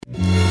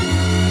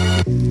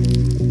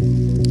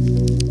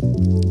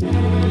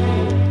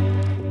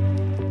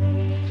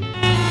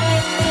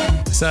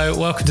So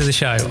welcome to the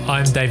show.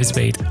 I'm David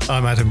Speed.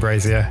 I'm Adam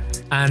Brazier.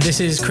 And this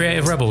is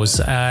Creative Rebels.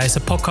 It's a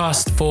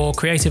podcast for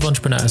creative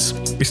entrepreneurs.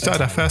 We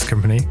started our first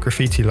company,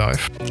 Graffiti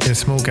Life, in a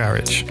small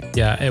garage.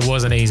 Yeah, it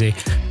wasn't easy,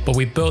 but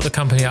we built the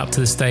company up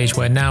to the stage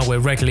where now we're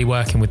regularly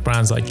working with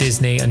brands like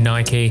Disney and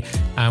Nike,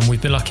 and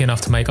we've been lucky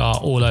enough to make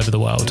art all over the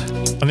world.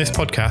 On this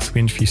podcast, we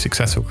interview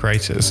successful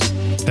creators.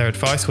 Their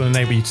advice will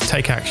enable you to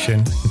take action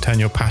and turn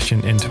your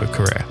passion into a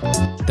career.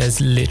 There's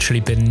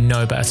literally been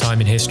no better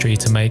time in history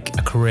to make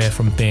a career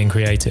from being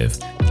creative.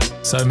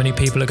 So many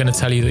people are going to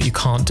tell you that you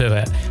can't do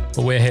it,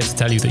 but we're here to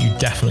tell you that you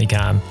definitely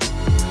can.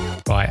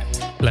 Right,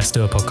 let's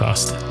do a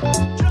podcast.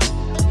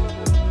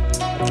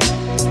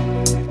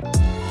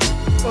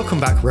 Welcome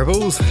back,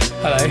 Rebels.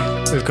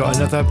 Hello. We've got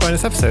another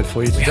bonus episode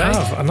for you today. We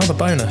have another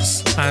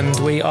bonus, and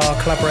we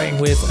are collaborating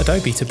with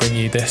Adobe to bring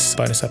you this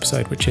bonus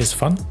episode, which is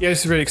fun. Yeah,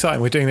 this is really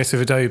exciting. We're doing this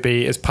with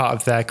Adobe as part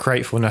of their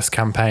Createfulness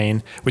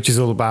campaign, which is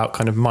all about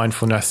kind of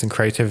mindfulness and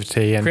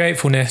creativity. And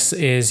Createfulness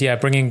is,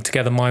 bringing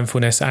together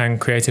mindfulness and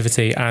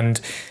creativity,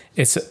 and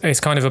it's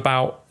kind of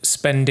about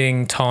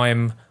spending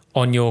time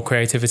on your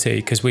creativity,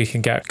 because we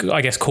can get,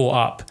 I guess, caught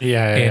up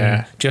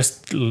in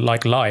just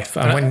like life.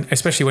 And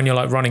especially when you're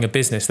like running a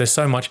business, there's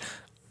so much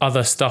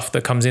other stuff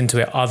that comes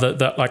into it,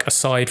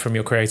 aside from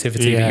your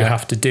creativity that you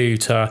have to do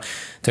to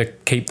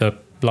keep the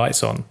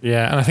lights on.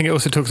 Yeah. And I think it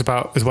also talks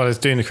about, as well as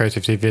doing the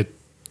creativity,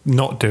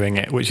 not doing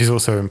it, which is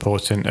also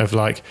important, of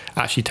like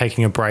actually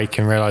taking a break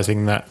and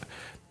realizing that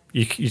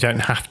you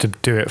don't have to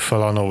do it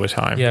full on all the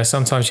time. Yeah,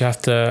 sometimes you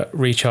have to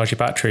recharge your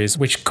batteries,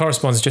 which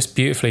corresponds just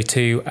beautifully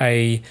to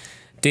a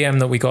DM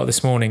that we got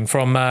this morning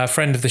from a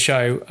friend of the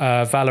show,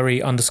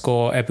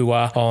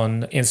 Valerie_Ebua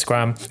on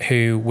Instagram,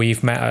 who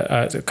we've met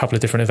at a couple of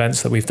different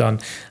events that we've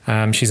done.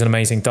 She's an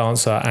amazing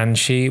dancer, and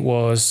she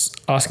was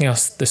asking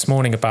us this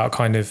morning about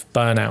kind of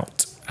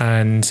burnout,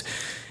 and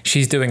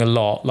she's doing a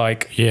lot.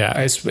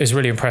 It's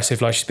really impressive.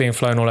 Like, she's being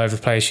flown all over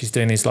the place. She's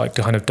doing these like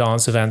kind of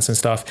dance events and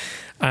stuff,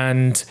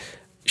 and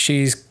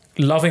she's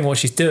loving what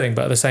she's doing,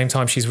 but at the same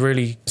time she's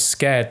really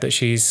scared that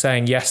she's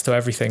saying yes to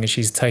everything and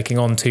she's taking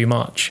on too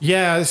much.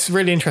 Yeah, it's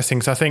really interesting,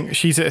 because I think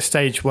she's at a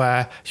stage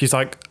where she's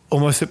like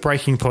almost at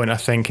breaking point, I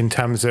think, in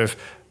terms of,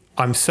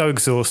 I'm so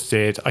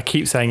exhausted, I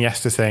keep saying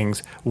yes to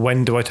things,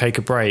 when do I take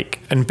a break?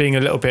 And being a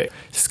little bit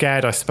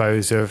scared, I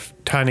suppose, of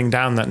turning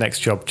down that next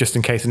job just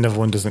in case another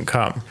one doesn't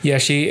come. Yeah,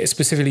 she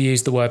specifically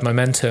used the word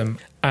momentum,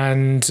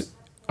 and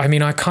I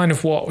mean,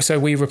 so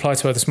we replied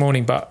to her this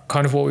morning, but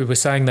kind of what we were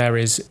saying there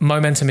is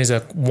momentum is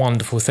a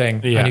wonderful thing.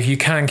 Yeah. And if you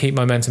can keep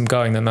momentum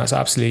going, then that's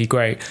absolutely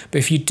great. But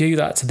if you do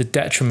that to the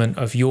detriment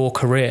of your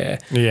career,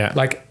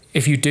 like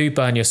if you do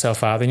burn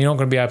yourself out, then you're not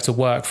going to be able to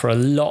work for a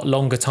lot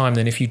longer time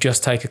than if you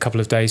just take a couple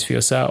of days for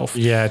yourself.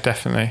 Yeah,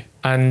 definitely.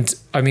 And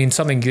I mean,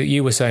 something that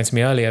you were saying to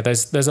me earlier,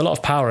 there's a lot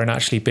of power in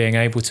actually being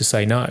able to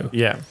say no.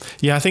 Yeah.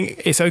 I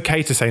think it's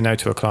okay to say no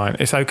to a client.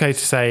 It's okay to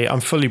say,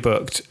 I'm fully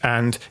booked.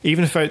 And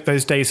even if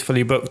those days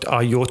fully booked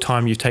are your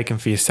time you've taken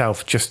for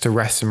yourself just to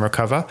rest and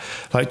recover,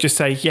 like just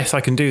say, yes, I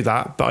can do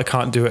that, but I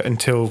can't do it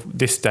until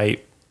this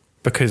date,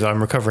 because I'm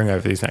recovering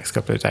over these next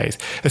couple of days.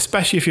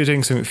 Especially if you're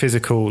doing something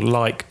physical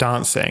like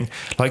dancing,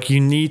 like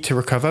you need to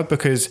recover,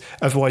 because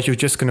otherwise you're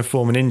just going to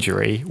form an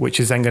injury, which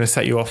is then going to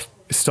set you off,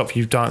 stop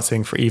you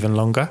dancing for even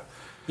longer.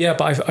 Yeah,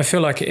 but I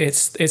feel like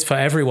it's for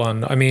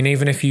everyone. I mean,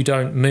 even if you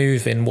don't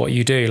move in what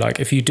you do, like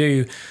if you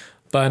do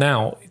burn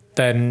out,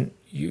 then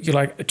you're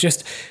like,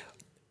 just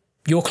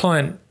your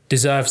client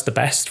deserves the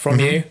best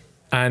from you.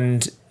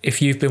 And if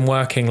you've been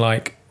working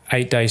like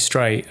 8 days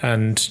straight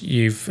and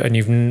you've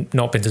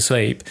not been to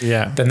sleep,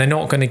 then they're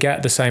not going to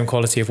get the same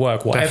quality of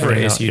work, whatever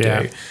Definitely it is you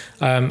do.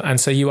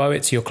 And so you owe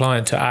it to your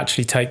client to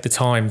actually take the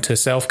time to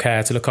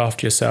self-care, to look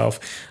after yourself,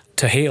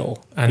 to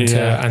heal and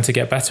to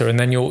get better, and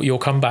then you'll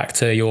come back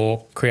to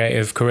your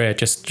creative career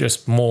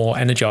just more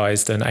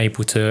energized and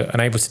able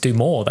to do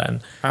more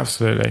then.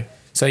 Absolutely.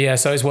 So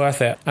it's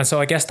worth it. And so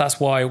I guess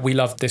that's why we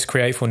love this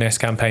Createfulness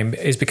campaign,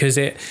 is because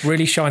it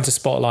really shines a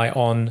spotlight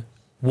on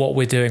what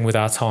we're doing with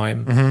our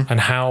time and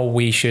how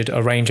we should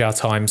arrange our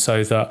time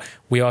so that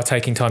we are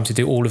taking time to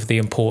do all of the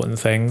important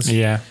things.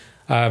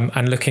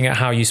 And looking at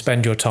how you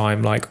spend your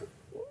time, like,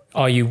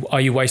 are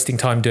you wasting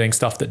time doing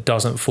stuff that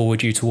doesn't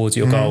forward you towards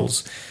your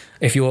goals?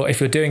 If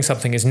you're doing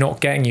something is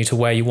not getting you to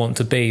where you want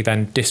to be,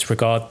 then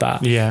disregard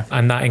that.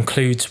 And that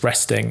includes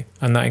resting,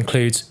 and that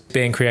includes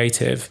being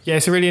creative. Yeah,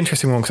 it's a really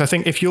interesting one, because I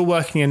think if you're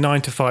working a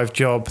 9-to-5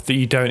 job that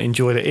you don't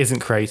enjoy, that isn't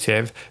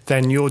creative,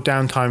 then your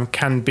downtime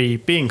can be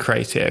being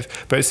creative.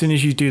 But as soon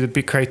as you do the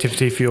big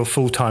creativity for your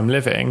full-time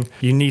living,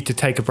 you need to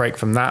take a break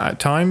from that at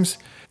times.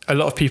 A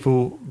lot of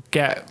people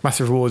get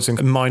massive rewards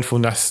and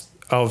mindfulness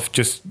of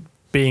just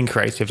being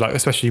creative, like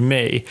especially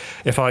me.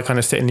 If I kind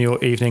of sit in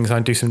the evenings and I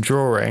do some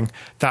drawing,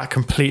 that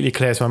completely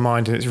clears my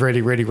mind and it's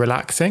really, really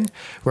relaxing.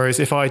 Whereas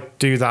if I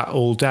do that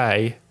all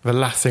day, the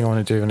last thing I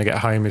want to do when I get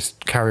home is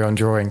carry on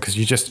drawing, because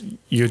it just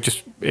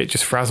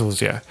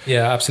frazzles you.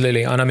 Yeah,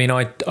 absolutely. And I mean,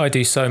 I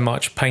do so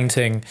much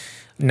painting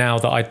now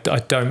that I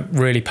don't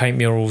really paint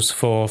murals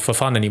for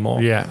fun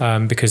anymore.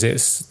 Because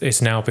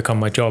it's now become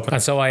my job.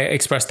 And so I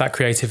express that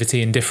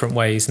creativity in different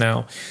ways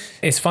now.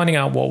 It's finding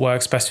out what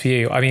works best for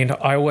you. I mean,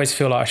 I always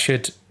feel like I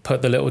should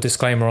put the little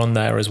disclaimer on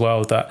there as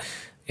well that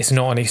it's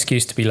not an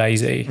excuse to be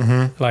lazy.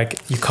 Like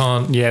you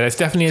can't. Yeah, there's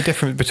definitely a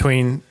difference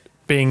between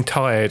being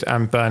tired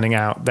and burning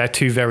out. They're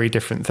two very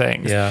different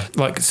things. Yeah.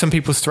 Like some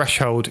people's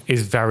threshold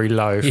is very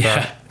low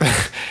for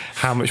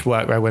how much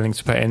work they're willing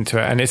to put into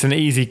it. And it's an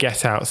easy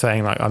get out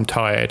saying like, I'm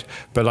tired.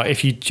 But like,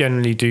 if you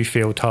generally do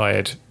feel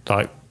tired,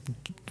 like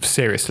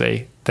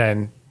seriously,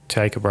 then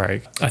take a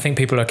break. I think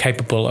people are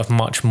capable of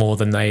much more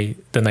than they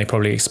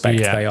probably expect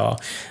they are.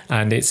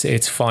 And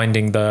it's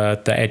finding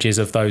the edges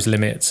of those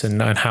limits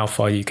and how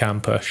far you can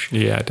push.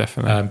 Yeah,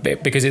 definitely.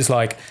 Because it's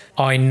like,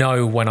 I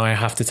know when I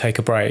have to take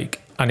a break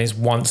and it's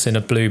once in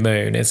a blue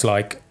moon. It's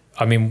like,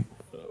 I mean,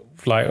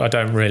 like I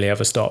don't really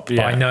ever stop, but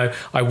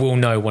I will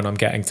know when I'm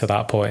getting to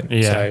that point.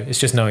 So it's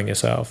just knowing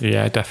yourself.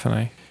 Yeah,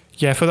 definitely.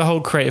 Yeah, for the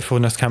whole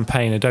Creativefulness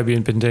campaign, Adobe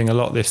have been doing a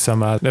lot this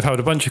summer. They've held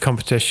a bunch of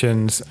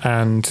competitions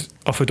and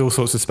offered all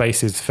sorts of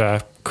spaces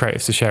for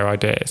creatives to share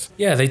ideas.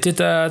 Yeah, they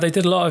did a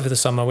lot over the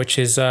summer, which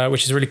is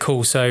really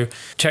cool. So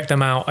check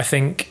them out. I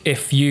think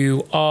if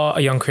you are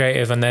a young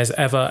creative and there's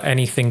ever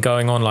anything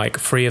going on like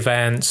free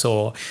events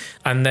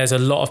and there's a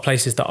lot of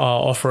places that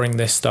are offering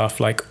this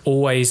stuff, like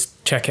always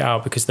check it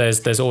out because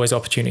there's always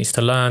opportunities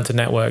to learn, to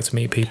network, to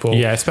meet people.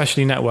 Yeah,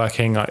 especially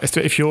networking. Like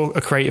if you're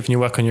a creative and you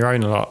work on your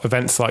own a lot,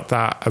 events like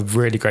that are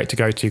really great to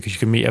go to because you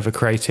can meet other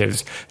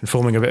creatives, and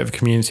forming a bit of a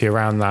community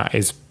around that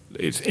it's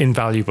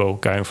invaluable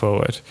going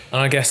forward.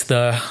 And I guess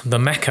the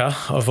mecca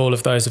of all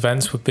of those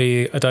events would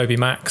be Adobe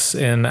Max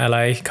in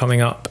LA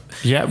coming up.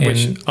 Yeah,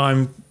 which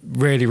I'm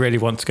really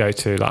want to go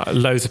to. Like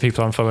loads of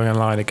people I'm following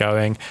online are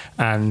going,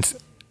 and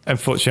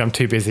unfortunately I'm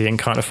too busy and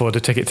can't afford a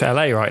ticket to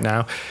LA right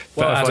now.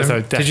 Well,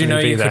 Adam, did you know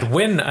you could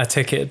win a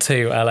ticket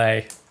to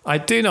LA? I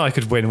do know I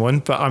could win one,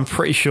 but I'm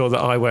pretty sure that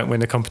I won't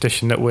win the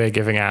competition that we're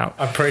giving out.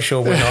 I'm pretty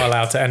sure we're not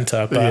allowed to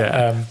enter,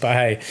 but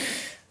hey.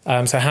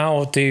 So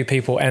how do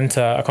people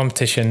enter a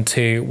competition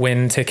to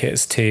win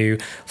tickets to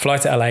fly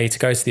to LA to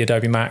go to the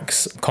Adobe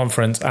Max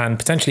conference and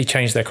potentially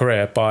change their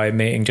career by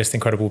meeting just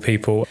incredible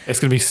people? It's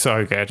going to be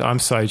so good. I'm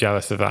so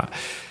jealous of that.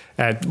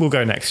 We'll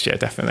go next year,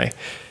 definitely.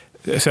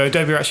 So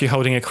Adobe are actually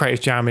holding a Creative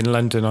Jam in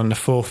London on the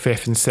 4th,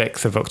 5th and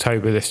 6th of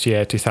October this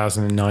year,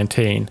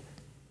 2019.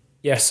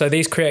 Yes, so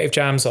these Creative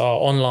Jams are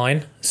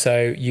online,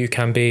 so you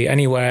can be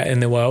anywhere in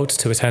the world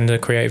to attend a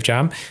Creative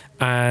Jam.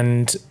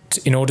 And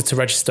in order to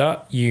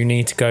register, you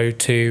need to go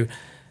to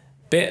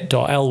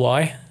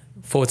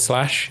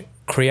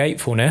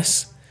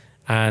bit.ly/createfulness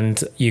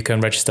and you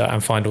can register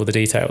and find all the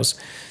details.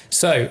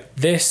 So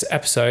this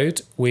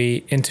episode,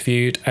 we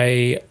interviewed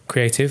a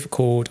creative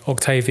called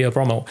Octavia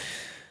Brommel.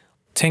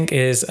 Tink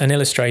is an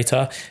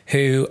illustrator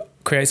who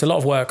creates a lot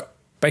of work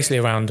basically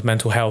around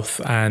mental health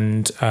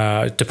and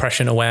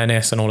depression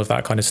awareness and all of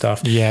that kind of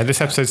stuff. Yeah,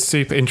 this episode's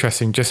super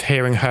interesting, just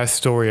hearing her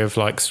story of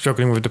like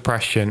struggling with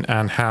depression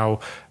and how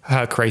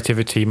her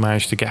creativity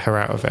managed to get her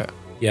out of it.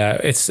 Yeah,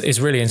 it's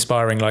really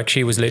inspiring. Like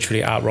she was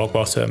literally at rock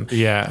bottom.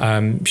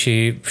 Yeah.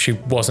 She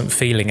wasn't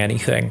feeling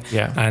anything.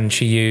 Yeah. And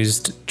she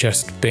used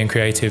just being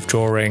creative,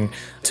 drawing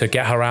to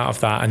get her out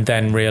of that, and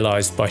then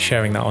realised by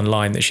sharing that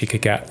online that she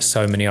could get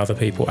so many other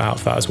people out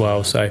of that as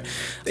well. So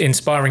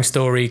inspiring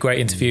story, great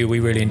interview. We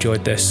really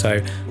enjoyed this.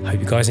 So I hope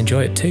you guys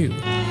enjoy it too.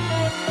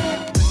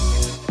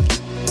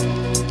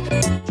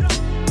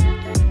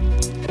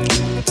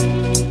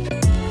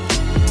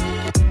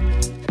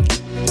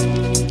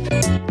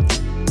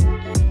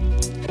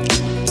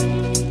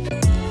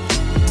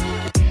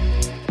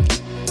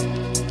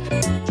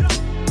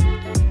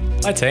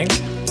 Hi Tink.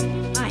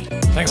 Hi.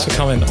 Thanks for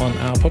coming on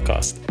our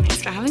podcast.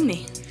 Thanks for having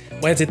me.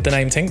 Where did the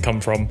name Tink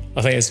come from?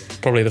 I think it's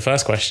probably the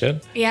first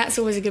question. Yeah, it's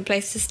always a good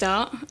place to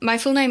start. My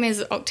full name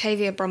is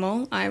Octavia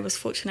Brommel. I was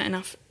fortunate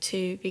enough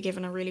to be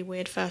given a really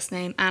weird first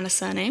name and a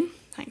surname.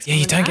 Thanks. Yeah,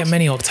 you don't get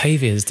many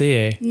Octavias, do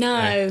you? No.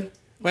 Yeah.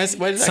 Where did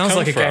that Sounds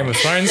come like from? a Game of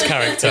Thrones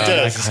character. It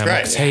does, it's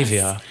great.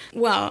 Octavia.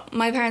 Well,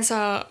 my parents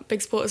are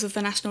big supporters of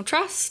the National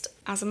Trust,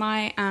 as am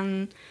I,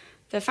 and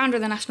the founder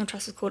of the National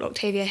Trust was called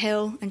Octavia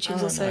Hill, and she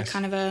was also nice.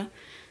 kind of a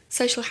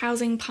social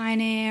housing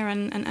pioneer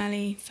and an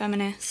early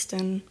feminist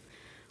and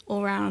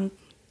all-round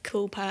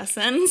cool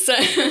person. So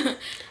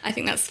I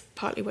think that's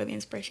partly where the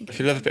inspiration came If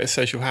you love a bit of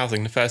social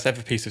housing, the first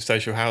ever piece of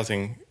social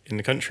housing in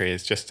the country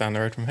is just down the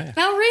road from here.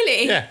 Oh,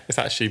 really? Yeah, it's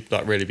actually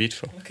like really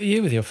beautiful. Look at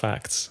you with your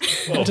facts.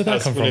 Where did that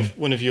That's come from?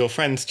 One of your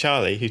friends,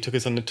 Charlie, who took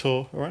us on the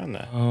tour around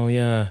there. Oh,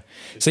 yeah.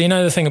 So you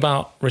know the thing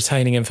about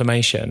retaining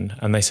information,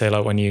 and they say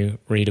like when you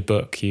read a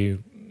book,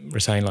 you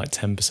retain like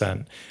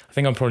 10%. I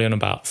think I'm probably on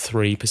about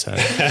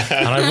 3%.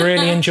 And I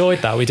really enjoyed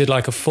that. We did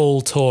like a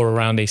full tour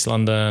around East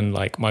London.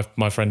 Like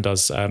my friend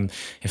does, in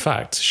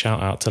fact,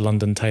 shout out to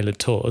London Tailored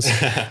Tours.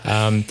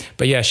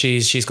 But yeah,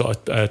 she's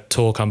got a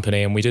tour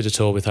company, and we did a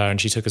tour with her,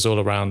 and she took us all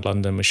around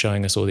London, was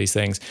showing us all these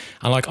things.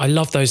 And like, I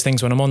love those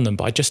things when I'm on them,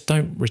 but I just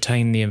don't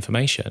retain the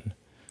information.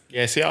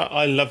 Yeah, see,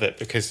 I love it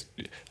because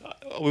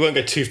we won't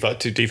go too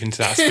deep into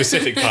that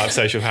specific part of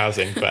social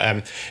housing,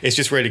 but it's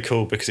just really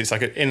cool because it's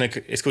like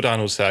it's called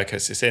Arnold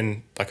Circus. It's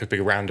in like a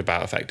big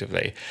roundabout,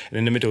 effectively, and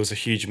in the middle is a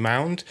huge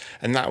mound,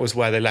 and that was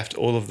where they left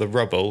all of the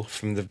rubble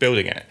from the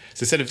building it.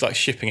 So instead of like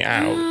shipping it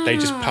out, they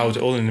just piled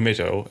it all in the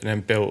middle and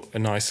then built a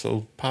nice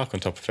little park on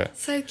top of it.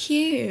 So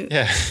cute.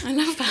 Yeah, I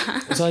love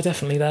that. Was I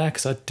definitely there?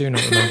 Because I do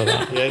not remember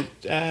that.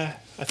 yeah.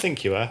 I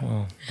think you were.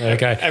 Oh, there we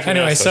go. Everyone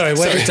Anyway, else sorry, was.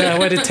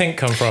 where did Tink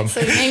come from?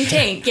 So the name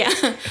Tink,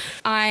 yeah.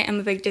 I am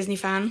a big Disney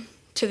fan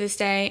to this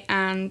day,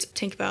 and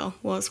Tinkerbell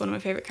was one of my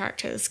favourite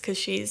characters because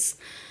she's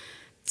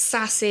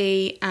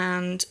sassy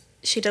and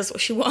she does what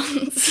she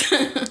wants.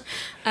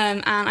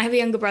 And I have a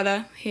younger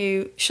brother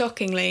who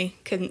shockingly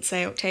couldn't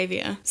say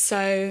Octavia.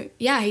 So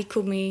yeah, he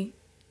called me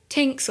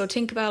Tinks or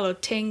Tinkerbell or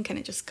Tink, and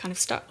it just kind of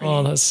stuck. Really.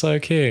 Oh, that's so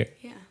cute.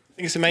 Yeah. I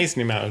think it's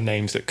amazing the amount of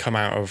names that come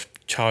out of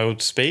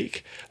child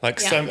speak. Like,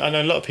 Yeah. so I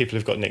know a lot of people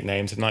have got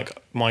nicknames, and like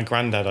my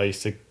granddad, I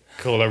used to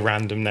call a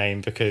random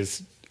name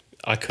because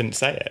I couldn't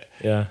say it.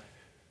 Yeah.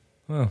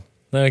 Well,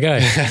 there we go.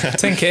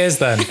 Tink it is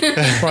then.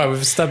 Right,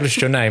 we've established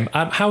your name.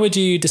 How would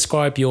you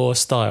describe your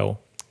style?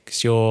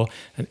 Because you're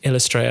an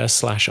illustrator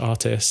 /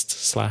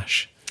 artist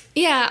 /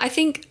 Yeah, I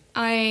think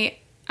I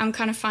am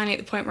kind of finally at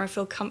the point where I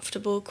feel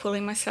comfortable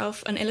calling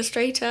myself an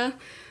illustrator.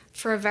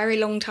 For a very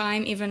long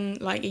time, even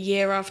like a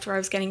year after I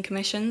was getting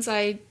commissions,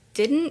 I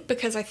didn't,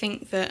 because I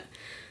think that,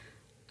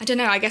 I don't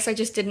know, I guess I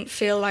just didn't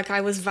feel like I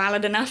was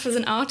valid enough as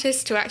an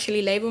artist to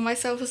actually label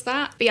myself as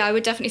that. But yeah, I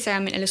would definitely say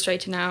I'm an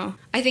illustrator now.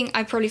 I think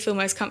I probably feel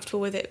most comfortable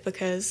with it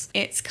because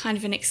it's kind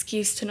of an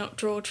excuse to not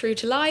draw true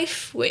to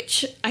life,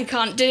 which I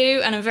can't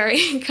do, and I'm very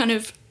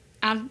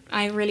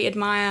I really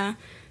admire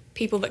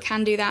people that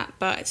can do that,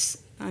 but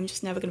I'm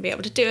just never going to be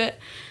able to do it.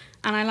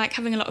 And I like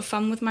having a lot of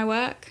fun with my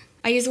work.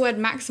 I use the word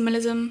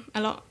maximalism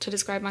a lot to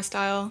describe my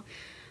style.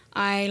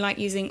 I like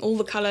using all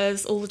the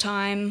colours all the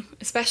time,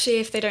 especially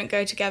if they don't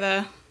go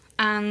together.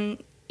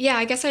 And yeah,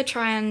 I guess I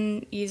try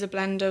and use a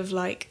blend of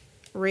like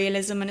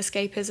realism and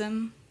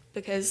escapism,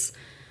 because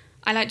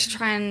I like to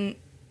try and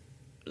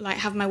like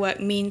have my work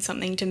mean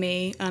something to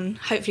me and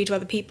hopefully to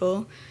other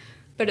people.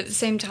 But at the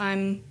same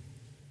time,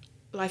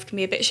 life can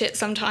be a bit shit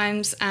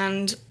sometimes,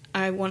 and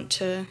I want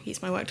to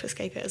use my work to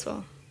escape it as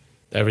well.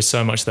 There is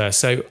so much there.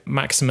 So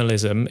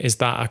maximalism, is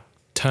that a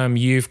term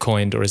you've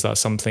coined, or is that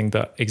something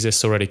that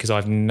exists already? Because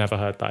I've never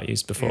heard that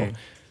used before.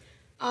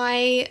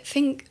 I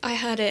think I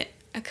heard it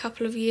a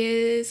couple of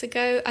years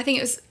ago. I think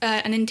it was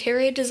an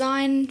interior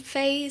design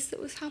phase that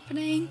was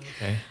happening.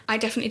 Okay. I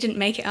definitely didn't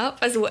make it up.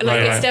 It's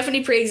Right.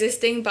 definitely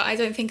pre-existing, but I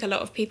don't think a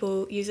lot of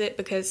people use it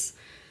because,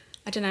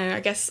 I don't know, I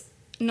guess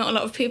not a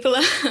lot of people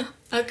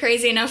are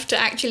crazy enough to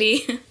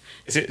actually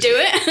do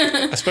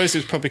it. I suppose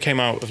it probably came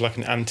out of like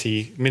an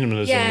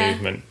anti-minimalism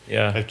movement.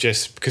 Yeah. Of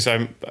just because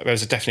there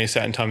was definitely a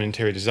certain time in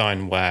interior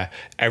design where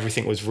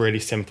everything was really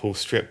simple,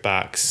 stripped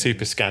back,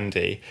 super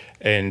Scandi,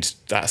 and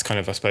that's kind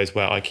of, I suppose,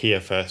 where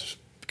IKEA first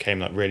became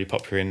like really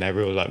popular in their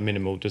real like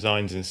minimal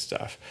designs and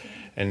stuff.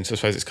 And so I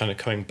suppose it's kind of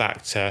coming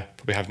back to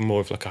probably have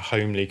more of like a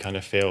homely kind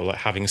of feel, like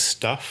having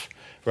stuff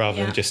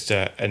rather than just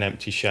an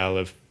empty shell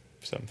of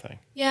something.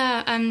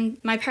 Yeah, and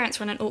my parents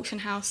run an auction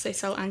house. They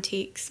sell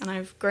antiques, and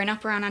I've grown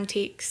up around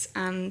antiques,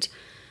 and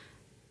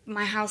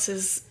my house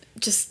is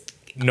just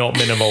Not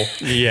minimal.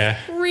 Yeah.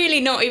 really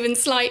not even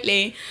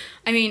slightly.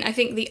 I mean, I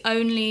think the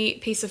only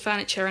piece of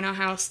furniture in our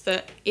house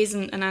that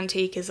isn't an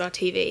antique is our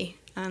TV,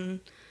 and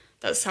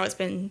that's how it's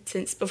been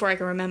since before I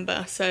can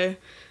remember. So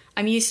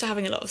I'm used to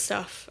having a lot of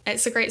stuff.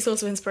 It's a great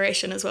source of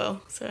inspiration as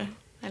well, so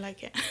I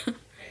like it.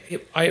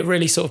 It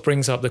really sort of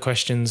brings up the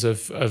questions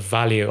of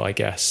value, I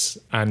guess,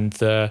 and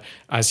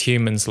as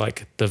humans,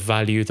 like the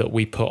value that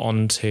we put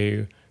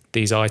onto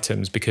these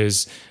items,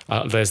 because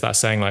there's that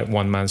saying like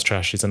one man's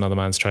trash is another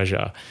man's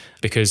treasure,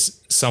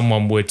 because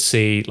someone would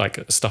see like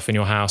stuff in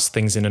your house,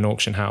 things in an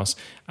auction house,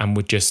 and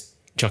would just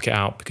chuck it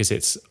out because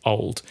it's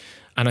old.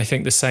 And I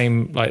think the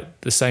same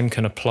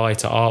can apply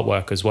to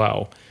artwork as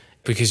well,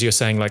 because you're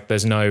saying like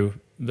there's no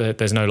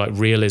like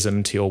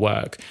realism to your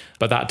work,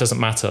 but that doesn't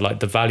matter. Like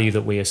the value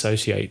that we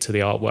associate to the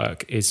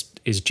artwork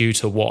is due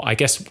to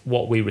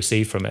what we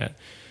receive from it.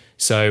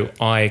 So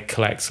I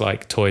collect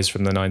like toys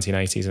from the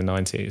 1980s and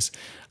 90s,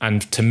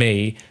 and to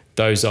me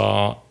those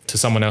are, to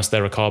someone else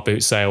they're a car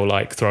boot sale,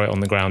 like throw it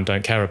on the ground,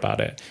 don't care about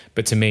it.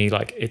 But to me,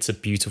 like it's a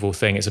beautiful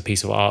thing, it's a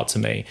piece of art to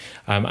me.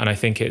 And I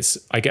think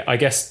I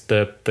guess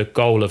the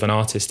goal of an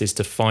artist is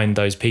to find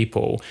those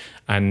people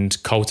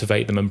and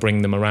cultivate them and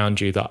bring them around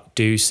you that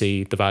do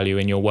see the value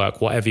in your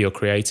work, whatever you're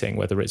creating,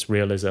 whether it's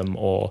realism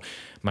or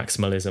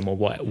maximalism or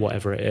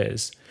whatever it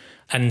is.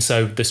 And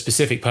so the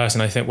specific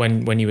person, I think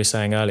when you were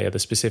saying earlier, the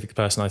specific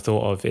person I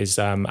thought of is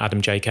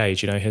Adam J.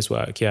 Cage, you know his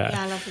work. Yeah,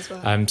 I love his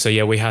work. So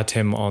yeah, we had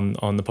him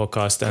on the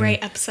podcast. And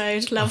Great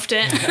episode, loved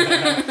it.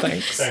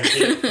 Thanks. Thank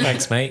you.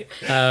 Thanks, mate.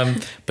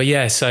 But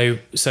yeah, so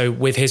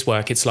with his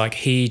work, it's like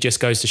he just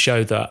goes to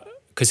show that,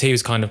 because he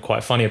was kind of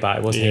quite funny about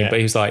it, wasn't he? But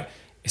he was like,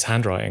 it's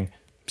handwriting.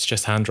 It's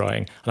just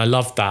handwriting. And I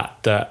love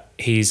that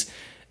he's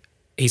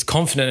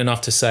confident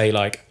enough to say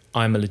like,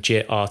 I'm a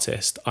legit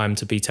artist. I'm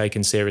to be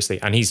taken seriously.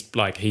 And he's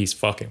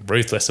fucking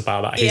ruthless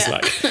about that.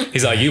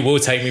 He's like, you will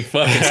take me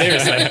fucking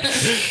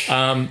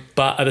seriously.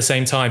 But at the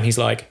same time, he's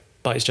like,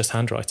 but it's just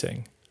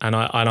handwriting. And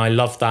I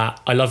love that.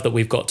 I love that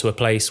we've got to a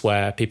place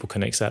where people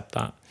can accept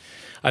that.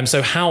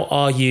 So how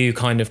are you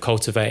kind of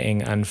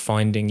cultivating and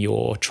finding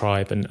your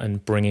tribe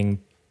and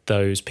bringing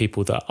those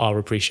people that are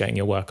appreciating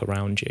your work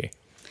around you?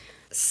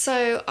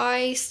 So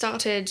I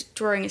started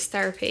drawing as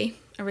therapy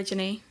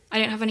originally. I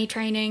didn't have any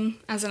training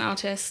as an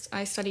artist.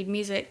 I studied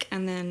music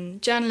and then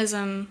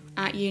journalism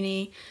at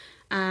uni.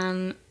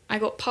 And I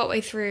got partway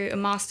through a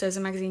master's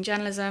in magazine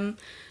journalism,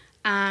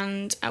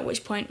 and at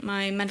which point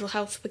my mental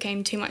health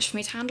became too much for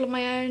me to handle on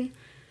my own.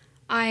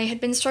 I had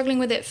been struggling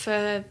with it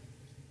for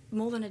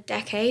more than a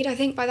decade, I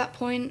think, by that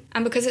point.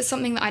 And because it's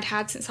something that I'd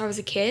had since I was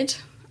a kid,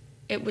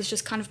 it was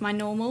just kind of my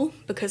normal,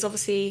 because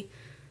obviously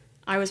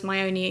I was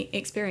my only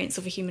experience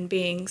of a human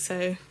being,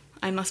 so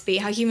I must be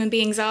how human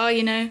beings are,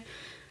 you know?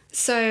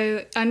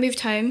 So I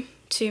moved home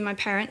to my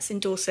parents in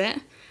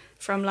Dorset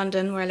from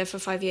London, where I lived for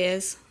 5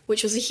 years,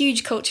 which was a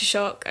huge culture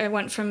shock. I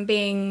went from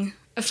being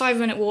a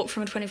 5-minute walk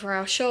from a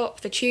 24-hour shop.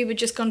 The tube had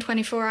just gone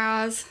 24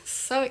 hours.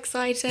 So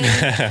exciting.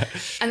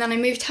 And then I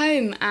moved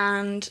home,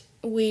 and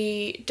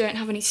we don't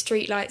have any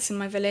street lights in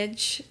my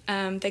village.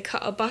 They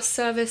cut a bus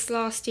service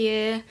last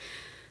year.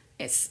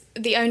 It's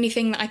the only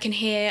thing that I can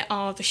hear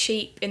are the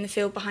sheep in the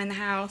field behind the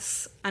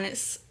house. And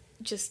it's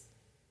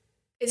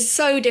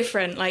so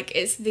different. Like,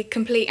 it's the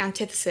complete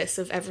antithesis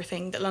of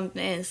everything that London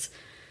is.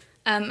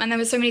 And there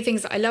were so many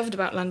things that I loved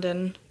about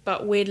London,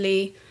 but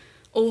weirdly,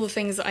 all the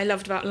things that I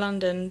loved about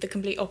London, the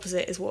complete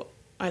opposite is what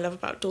I love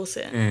about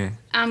Dorset.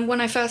 And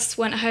when I first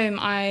went home,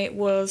 I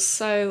was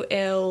so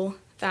ill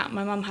that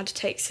my mum had to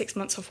take 6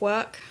 months off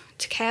work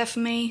to care for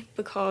me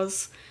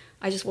because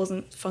I just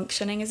wasn't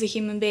functioning as a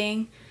human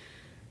being.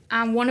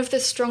 And one of the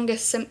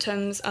strongest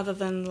symptoms, other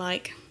than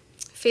like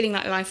feeling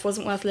like life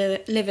wasn't worth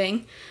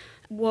living,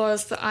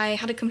 was that I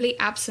had a complete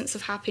absence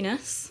of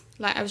happiness.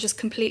 Like, I was just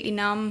completely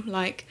numb.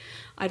 Like,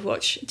 I'd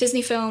watch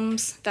Disney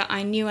films that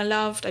I knew I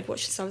loved. I'd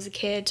watched since I was a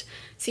kid,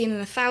 seen them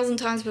 1,000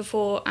 times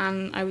before,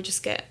 and I would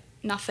just get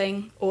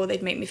nothing, or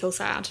they'd make me feel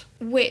sad,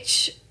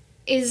 which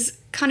is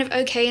kind of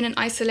okay in an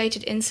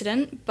isolated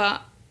incident,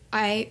 but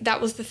that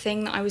was the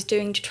thing that I was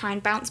doing to try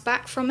and bounce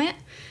back from it.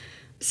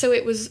 So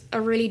it was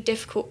a really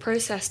difficult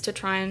process to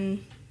try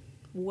and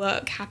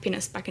work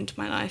happiness back into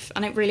my life,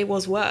 and it really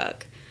was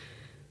work.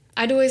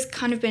 I'd always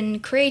kind of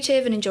been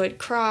creative and enjoyed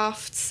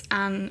crafts,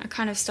 and I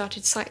kind of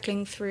started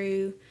cycling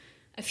through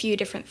a few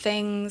different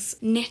things,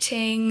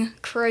 knitting,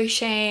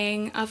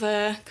 crocheting,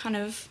 other kind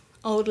of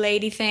old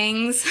lady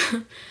things,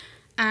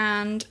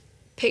 and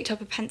picked up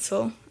a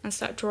pencil and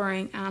started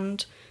drawing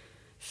and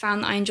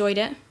found that I enjoyed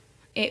it.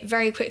 It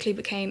very quickly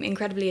became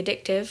incredibly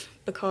addictive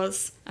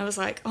because I was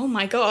like, oh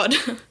my God,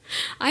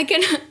 I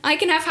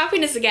can have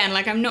happiness again.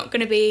 Like, I'm not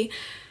going to be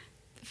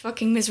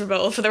fucking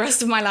miserable for the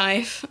rest of my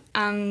life.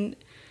 And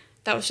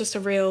that was just a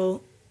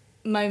real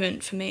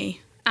moment for me.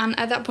 And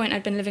at that point,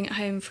 I'd been living at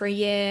home for a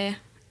year,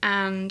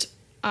 and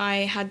I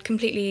had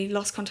completely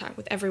lost contact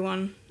with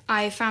everyone.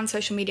 I found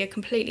social media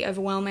completely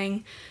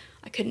overwhelming.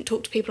 I couldn't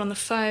talk to people on the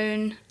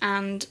phone,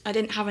 and I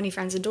didn't have any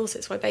friends in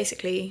Dorset, so I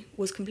basically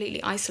was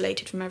completely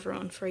isolated from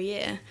everyone for a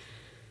year.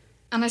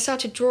 And I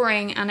started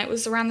drawing, and it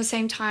was around the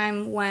same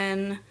time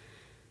when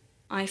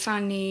I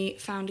finally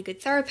found a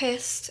good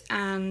therapist,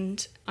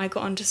 and I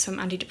got onto some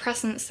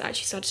antidepressants that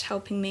actually started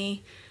helping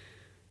me.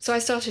 So I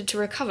started to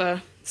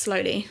recover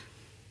slowly,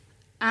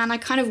 and I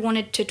kind of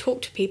wanted to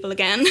talk to people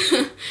again.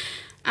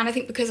 And I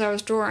think because I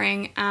was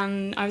drawing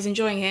and I was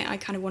enjoying it, I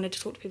kind of wanted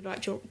to talk to people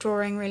about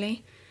drawing,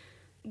 really,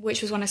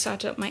 which was when I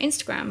started up my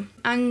Instagram.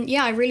 And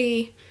yeah,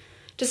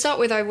 to start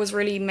with, I was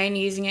really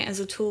mainly using it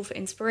as a tool for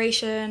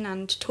inspiration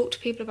and to talk to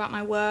people about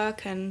my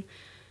work. And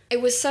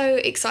it was so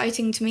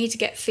exciting to me to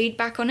get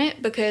feedback on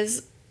it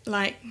because,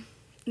 like,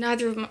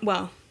 neither of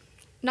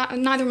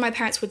my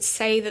parents would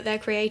say that they're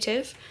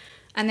creative.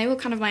 And they were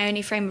kind of my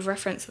only frame of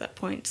reference at that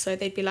point. So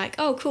they'd be like,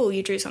 oh, cool,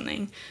 you drew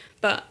something.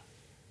 But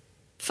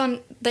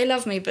they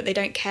love me, but they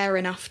don't care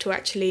enough to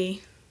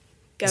actually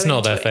go into it. It's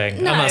not their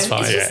thing. No, and that's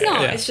fine. It's just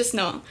not. Yeah. It's just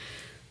not.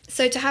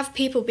 So to have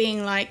people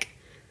being like,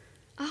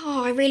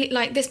 oh, I really,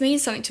 like, this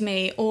means something to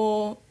me,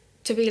 or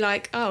to be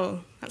like, oh,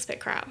 that's a bit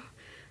crap,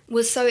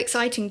 was so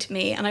exciting to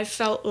me. And I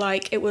felt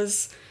like it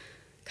was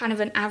kind of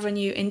an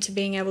avenue into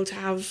being able to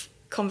have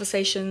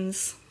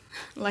conversations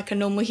like a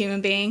normal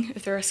human being,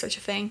 if there is such a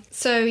thing.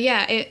 So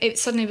yeah, it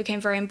suddenly became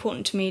very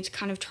important to me to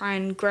kind of try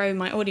and grow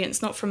my audience,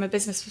 not from a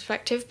business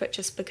perspective, but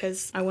just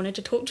because I wanted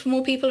to talk to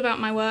more people about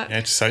my work.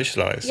 Yeah, to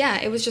socialise.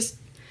 Yeah, it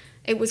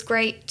was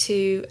great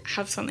to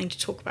have something to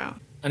talk about.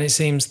 And it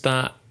seems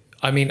that,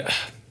 I mean,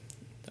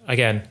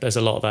 again, there's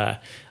a lot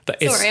there.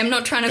 But sorry, I'm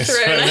not trying to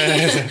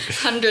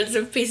throw hundreds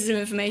of pieces of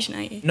information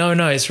at you.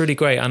 No, it's really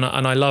great. And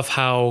I love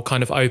how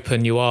kind of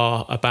open you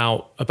are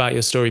about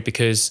your story,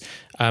 because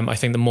I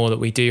think the more that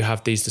we do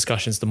have these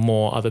discussions, the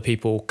more other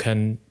people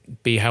can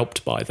be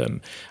helped by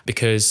them.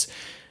 Because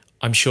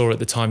I'm sure at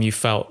the time you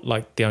felt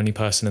like the only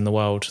person in the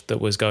world that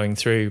was going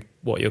through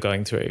what you're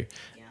going through.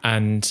 Yeah.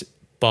 And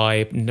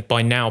by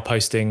now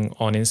posting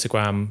on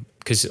Instagram,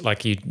 because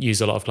like you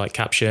use a lot of like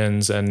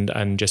captions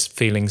and just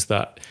feelings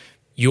that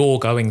you're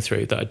going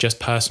through that are just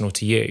personal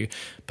to you,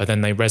 but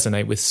then they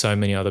resonate with so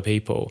many other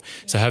people.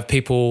 Yeah. So have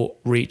people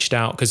reached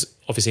out? Because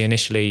obviously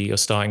initially you're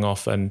starting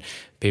off and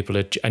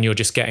and you're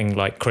just getting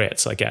like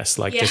crits, I guess,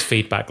 like just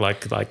feedback,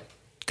 like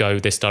go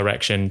this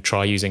direction,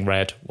 try using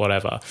red,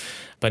 whatever.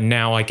 But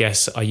now I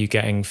guess, are you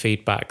getting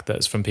feedback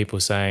that's from people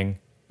saying,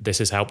 this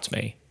has helped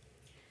me?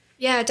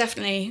 Yeah,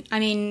 definitely. I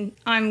mean,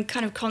 I'm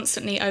kind of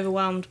constantly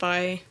overwhelmed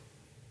by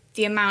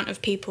the amount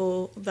of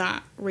people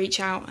that reach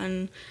out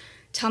and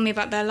tell me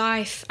about their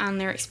life and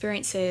their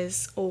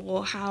experiences,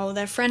 or how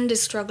their friend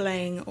is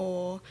struggling,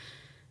 or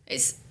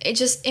it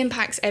just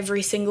impacts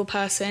every single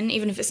person,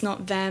 even if it's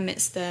not them,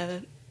 it's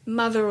their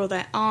mother or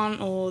their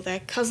aunt or their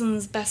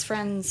cousin's best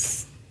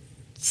friend's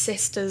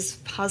sister's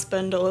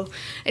husband, or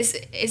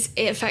it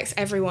affects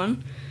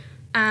everyone.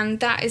 And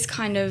that is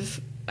kind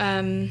of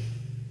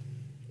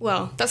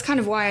that's kind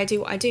of why I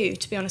do what I do,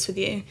 to be honest with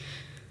you.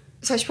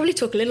 So I should probably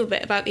talk a little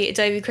bit about the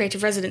Adobe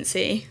Creative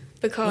Residency,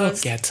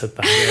 because we'll get to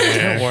that.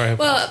 Don't worry about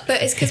well,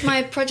 but it's because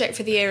my project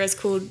for the year is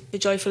called The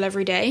Joyful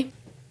Everyday,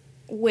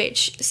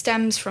 which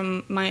stems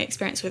from my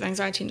experience with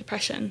anxiety and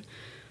depression.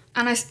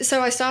 And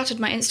so I started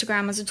my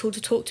Instagram as a tool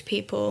to talk to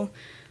people,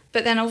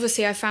 but then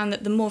obviously I found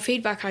that the more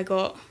feedback I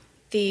got,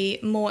 the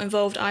more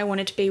involved I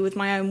wanted to be with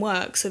my own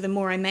work. So the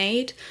more I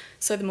made,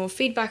 so the more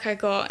feedback I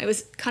got. It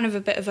was kind of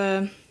a bit of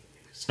a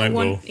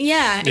snowball.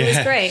 It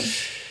was great.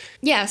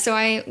 Yeah, so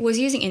I was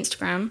using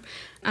Instagram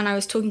and I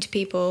was talking to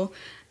people,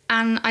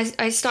 and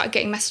I started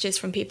getting messages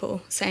from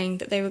people saying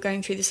that they were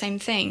going through the same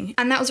thing.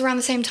 And that was around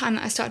the same time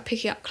that I started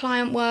picking up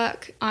client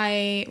work.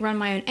 I run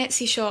my own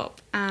Etsy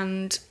shop,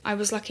 and I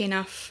was lucky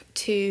enough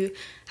to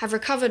have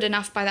recovered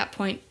enough by that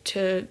point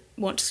to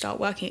want to start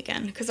working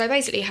again, because I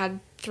basically had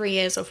 3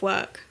 years of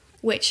work,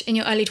 which in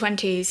your early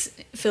 20s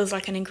feels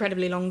like an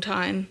incredibly long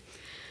time.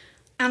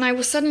 And I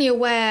was suddenly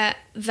aware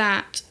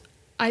that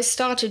I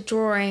started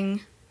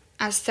drawing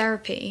as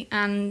therapy,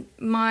 and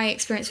my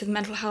experience with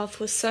mental health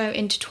was so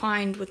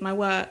intertwined with my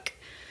work,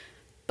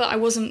 but I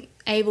wasn't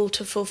able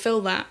to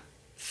fulfill that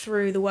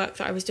through the work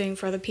that I was doing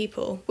for other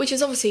people, which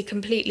is obviously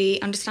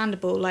completely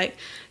understandable. Like,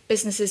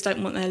 businesses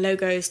don't want their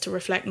logos to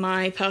reflect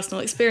my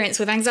personal experience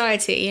with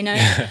anxiety, you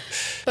know?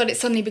 But it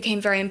suddenly became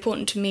very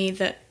important to me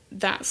that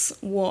that's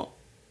what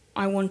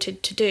I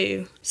wanted to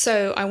do.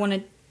 So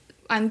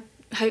I'm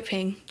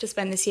hoping to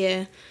spend this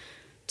year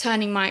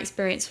turning my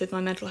experience with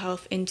my mental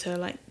health into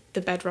like the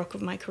bedrock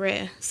of my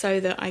career, so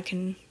that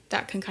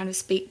that can kind of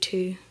speak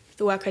to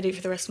the work I do for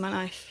the rest of my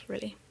life,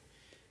 really.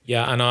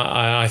 Yeah, and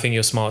I think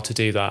you're smart to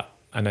do that.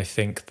 And I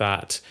think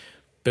that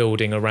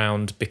building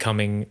around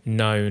becoming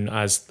known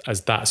as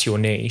that's your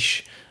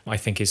niche, I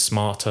think is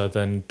smarter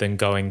than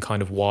going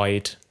kind of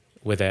wide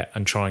with it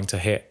and trying to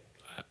hit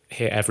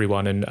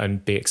everyone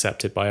and be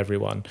accepted by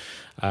everyone.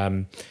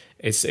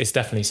 It's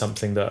definitely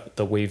something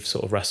that we've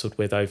sort of wrestled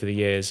with over the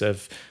years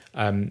of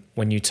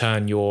when you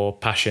turn your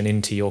passion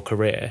into your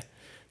career,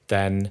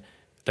 then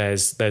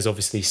there's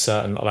obviously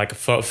certain, like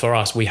for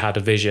us, we had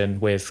a vision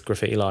with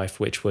Graffiti Life,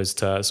 which was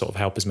to sort of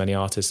help as many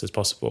artists as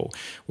possible,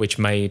 which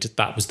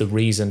that was the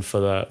reason for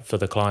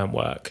the client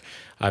work.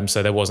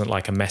 So there wasn't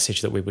like a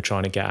message that we were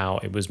trying to get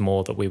out. It was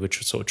more that we were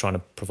sort of trying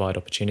to provide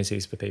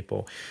opportunities for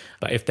people.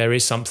 But if there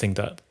is something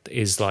that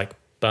is like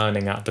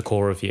burning at the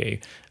core of you,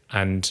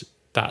 and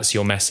that's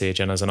your message,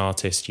 and as an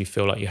artist you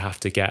feel like you have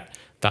to get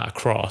that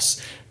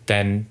across,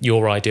 then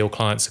your ideal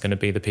clients are going to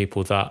be the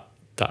people that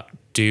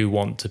do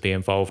want to be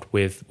involved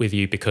with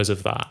you because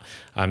of that.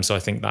 So I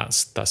think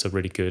that's a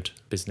really good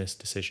business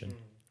decision.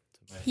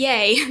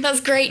 Yay, that's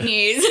great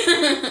news.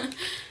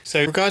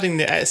 So regarding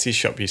the Etsy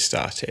shop you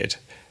started,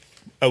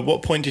 at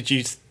what point did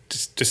you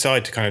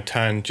decide to kind of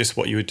turn just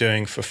what you were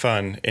doing for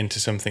fun into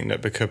something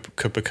that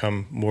could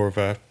become more of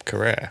a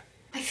career?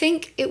 I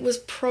think it was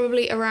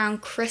probably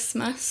around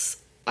Christmas.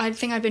 I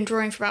think I'd been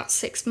drawing for about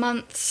 6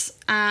 months,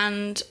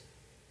 and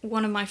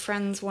one of my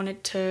friends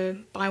wanted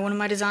to buy one of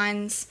my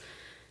designs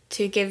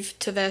to give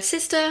to their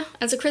sister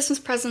as a Christmas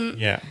present.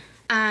 Yeah.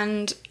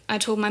 And I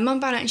told my mum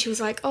about it, and she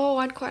was like, oh,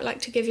 I'd quite like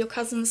to give your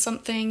cousin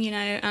something, you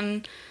know.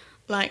 And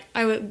like,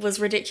 I was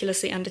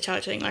ridiculously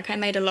undercharging. Like, I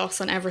made a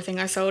loss on everything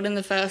I sold in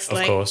the first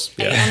 8 or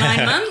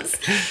 9 months.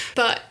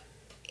 But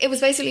it was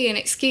basically an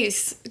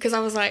excuse, because I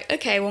was like,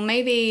 okay, well,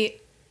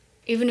 maybe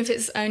even if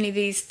it's only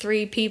these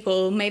 3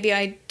 people, maybe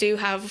I do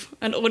have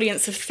an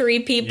audience of 3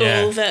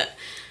 people that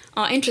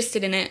are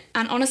interested in it.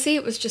 And honestly,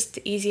 it was just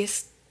the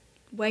easiest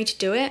way to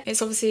do it.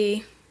 It's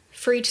obviously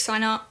free to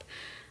sign up,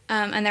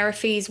 and there are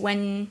fees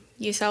when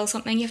you sell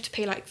something. You have to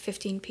pay like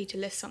 15p to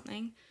list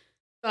something.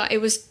 But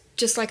it was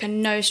just like a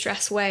no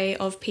stress way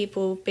of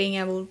people being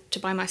able to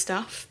buy my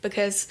stuff,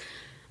 because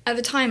at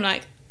the time,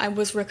 like, I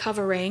was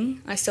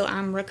recovering. I still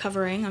am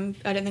recovering.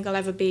 I don't think I'll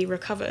ever be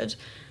recovered,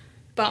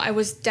 but I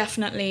was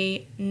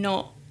definitely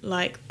not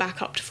like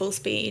back up to full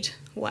speed,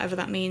 whatever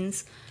that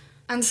means.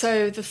 And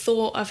so the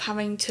thought of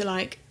having to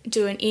like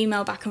do an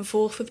email back and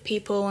forth with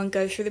people and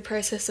go through the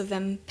process of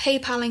them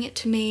PayPaling it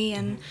to me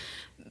and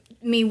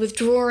me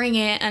withdrawing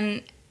it,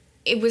 and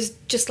it was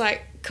just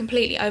like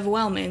completely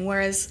overwhelming.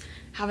 Whereas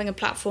having a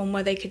platform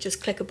where they could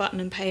just click a button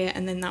and pay it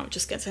and then that would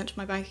just get sent to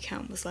my bank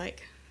account was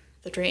like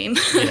the dream.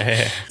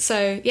 Yeah.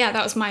 So yeah,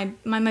 that was my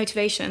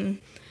motivation.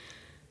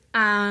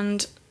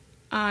 And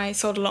I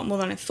sold a lot more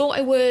than I thought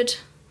I would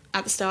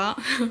at the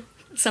start.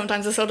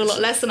 Sometimes I sold a lot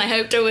less than I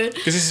hoped I would.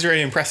 Because this is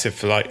really impressive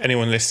for like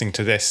anyone listening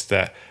to this,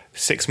 that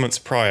 6 months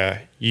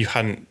prior you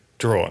hadn't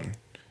drawn,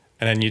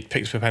 and then you'd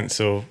picked up a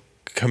pencil,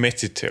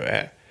 committed to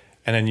it,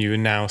 and then you were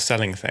now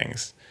selling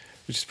things,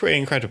 which is pretty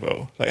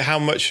incredible. Like how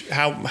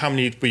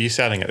many were you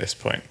selling at this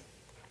point?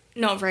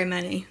 Not very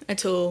many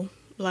at all.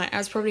 Like I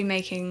was probably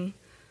making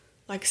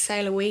like a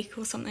sale a week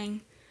or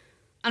something.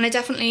 And I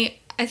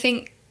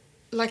think,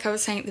 like I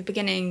was saying at the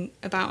beginning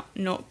about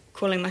not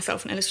calling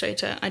myself an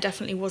illustrator, I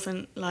definitely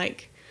wasn't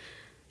like,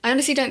 I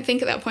honestly don't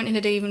think at that point it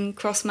had even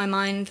crossed my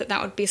mind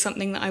that would be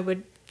something that I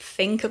would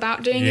think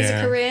about doing as a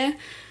career.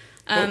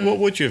 What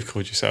would you have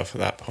called yourself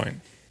at that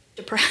point?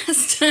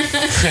 Depressed. Yeah,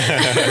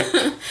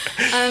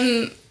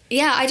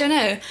 I don't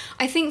know.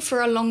 I think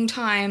for a long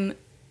time,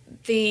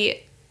 the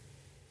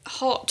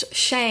hot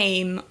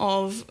shame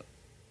of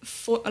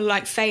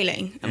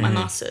failing at my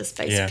master's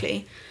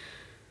basically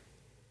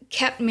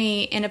kept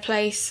me in a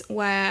place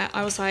where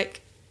I was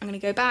like, I'm going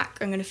to go back,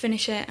 I'm going to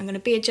finish it, I'm going to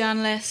be a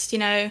journalist,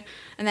 and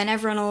then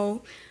everyone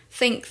will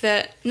think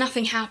that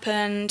nothing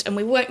happened and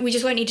we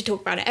just won't need to talk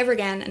about it ever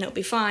again and it'll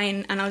be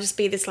fine, and I'll just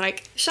be this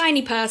like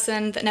shiny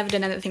person that never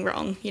did anything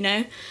wrong,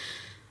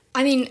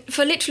 I mean,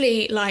 for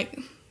literally like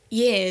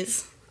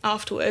years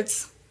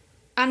afterwards,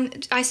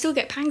 and I still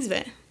get pangs of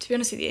it, to be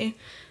honest with you.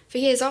 For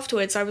years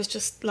afterwards, I was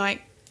just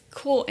like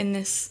caught in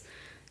this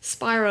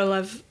spiral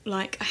of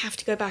like, I have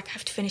to go back, I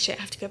have to finish it,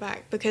 I have to go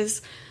back,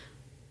 because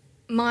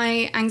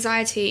my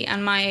anxiety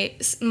and my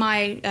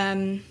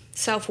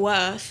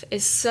self-worth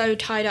is so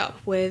tied up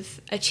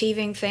with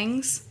achieving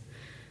things.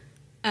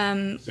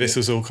 This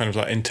was all kind of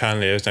like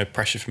internally, there was no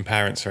pressure from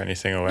parents or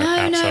anything, or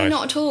outside? No,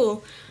 not at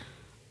all.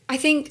 I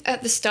think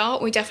at the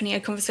start we definitely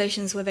had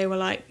conversations where they were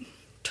like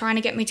trying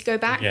to get me to go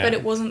back, but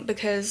it wasn't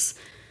because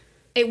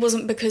they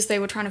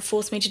were trying to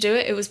force me to do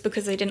it. It was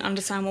because they didn't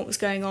understand what was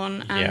going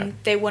on, and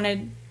they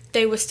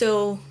were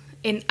still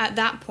at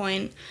that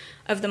point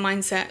of the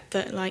mindset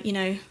that like,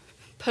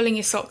 pulling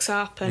your socks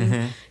up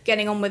and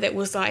getting on with it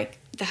was like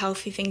the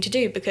healthy thing to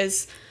do,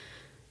 because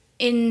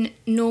in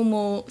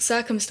normal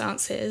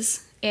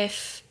circumstances,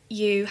 if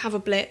you have a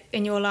blip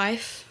in your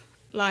life,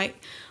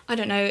 like, I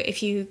don't know,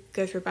 if you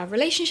go through a bad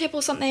relationship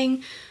or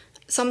something,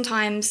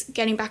 sometimes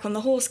getting back on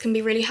the horse can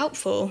be really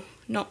helpful.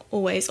 Not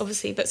always,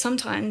 obviously, but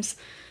sometimes.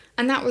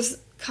 And that was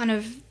kind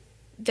of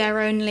that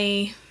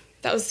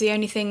was the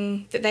only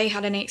thing that they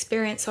had any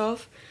experience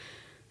of.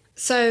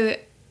 So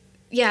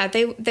yeah,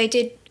 they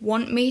did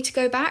want me to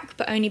go back,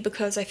 but only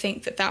because I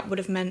think that would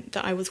have meant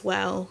that I was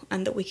well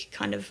and that we could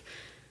kind of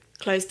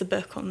close the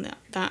book on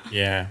that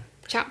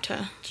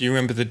chapter. Do you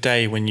remember the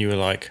day when you were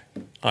like,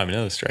 I'm an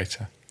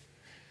illustrator?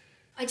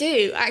 I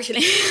do,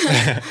 actually.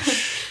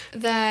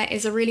 There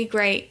is a really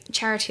great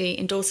charity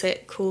in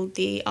Dorset called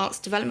the Arts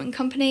Development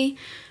Company.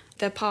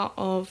 They're part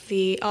of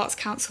the Arts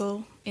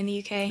Council in the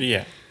UK.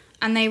 Yeah.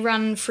 And they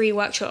run free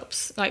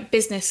workshops, like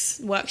business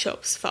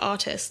workshops for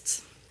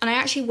artists. And I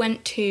actually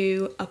went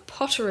to a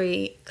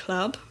pottery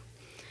club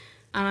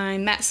and I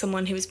met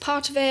someone who was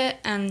part of it,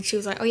 and she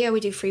was like, oh yeah,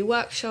 we do free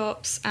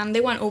workshops. And they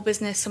weren't all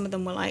business. Some of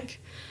them were like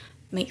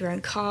make your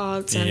own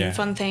cards and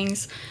fun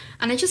things.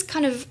 And I just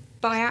kind of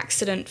by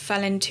accident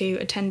fell into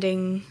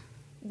attending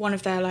one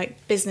of their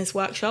like business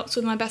workshops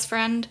with my best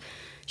friend.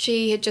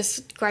 She had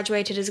just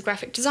graduated as a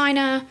graphic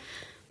designer,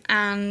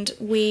 and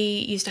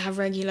we used to have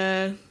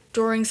regular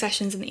drawing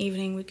sessions in the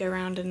evening. We'd go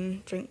around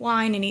and drink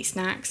wine and eat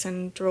snacks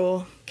and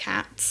draw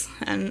cats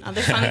and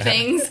other fun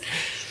things.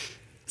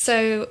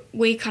 So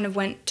we kind of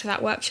went to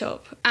that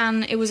workshop,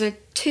 and it was a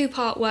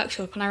 2-part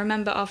workshop. And I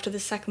remember after the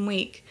second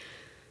week,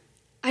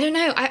 I don't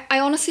know, I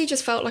honestly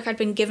just felt like I'd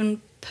been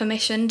given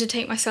permission to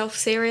take myself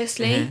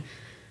seriously.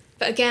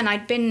 But again,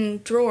 I'd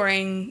been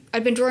drawing for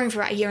about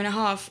 1.5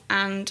 years,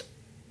 and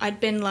I'd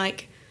been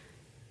like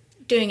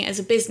doing it as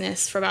a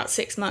business for about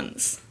 6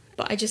 months.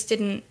 But I just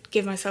didn't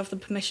give myself the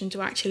permission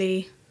to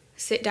actually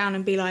sit down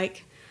and be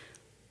like,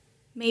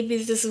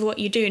 maybe this is what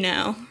you do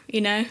now,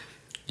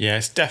 Yeah,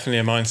 it's definitely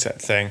a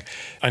mindset thing.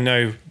 I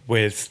know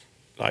with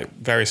like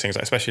various things,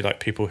 like especially like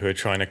people who are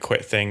trying to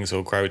quit things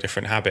or grow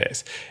different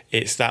habits,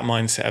 it's that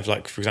mindset of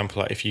like, for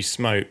example, like if you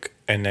smoke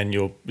and then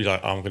you'll be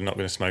like, oh, I'm not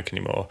going to smoke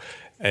anymore,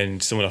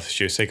 and someone offers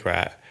you a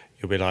cigarette,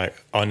 you'll be like,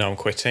 oh no, I'm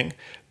quitting.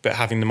 But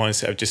having the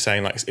mindset of just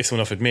saying, like, if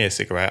someone offered me a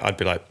cigarette, I'd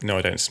be like, no,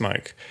 I don't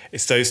smoke.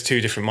 It's those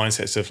two different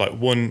mindsets of like,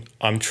 one,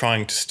 I'm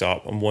trying to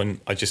stop, and one,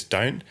 I just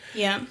don't.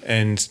 Yeah.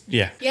 And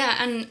yeah. Yeah,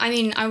 and I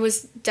mean, I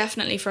was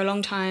definitely for a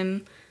long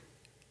time,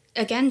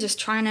 again, just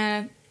trying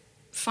to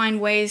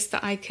find ways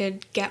that I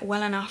could get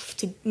well enough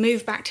to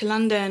move back to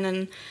London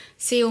and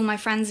see all my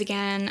friends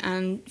again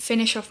and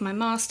finish off my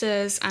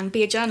masters and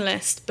be a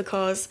journalist,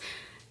 because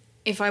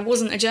if I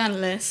wasn't a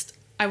journalist,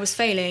 I was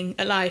failing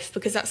at life,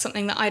 because that's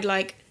something that I'd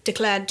like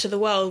declared to the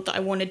world that I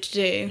wanted to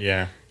do.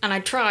 Yeah. And I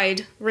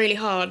tried really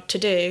hard to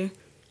do,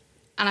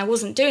 and I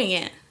wasn't doing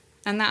it.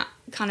 And that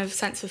kind of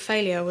sense of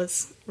failure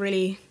was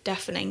really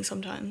deafening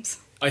sometimes.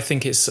 I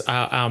think it's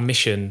our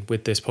mission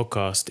with this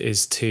podcast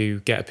is to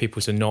get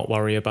people to not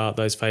worry about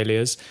those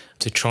failures,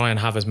 to try and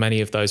have as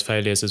many of those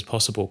failures as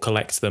possible,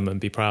 collect them and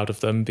be proud of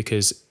them,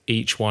 because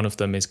each one of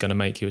them is going to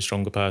make you a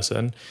stronger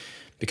person.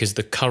 Because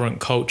the current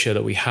culture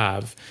that we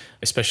have,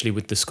 especially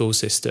with the school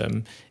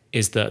system,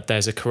 is that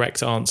there's a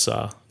correct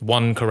answer,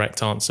 one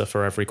correct answer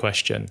for every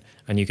question,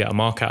 and you get a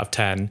mark out of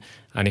 10.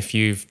 And if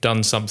you've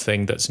done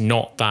something that's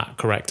not that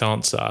correct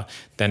answer,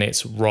 then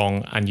it's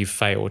wrong and you've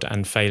failed,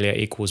 and failure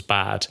equals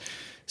bad.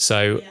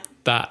 So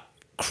that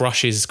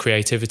crushes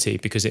creativity,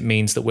 because it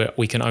means that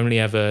we can only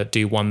ever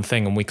do one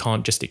thing and we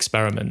can't just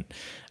experiment.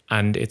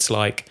 And it's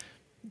like,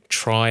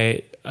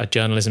 try a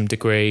journalism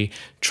degree,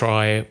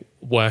 try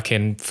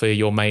working for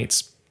your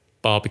mate's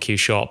barbecue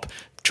shop,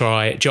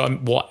 try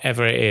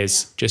whatever it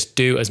is, just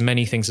do as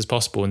many things as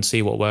possible and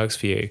see what works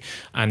for you.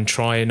 And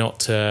try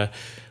not to,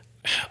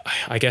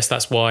 I guess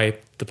that's why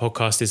the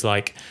podcast is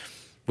like,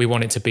 we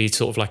want it to be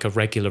sort of like a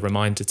regular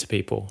reminder to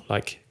people,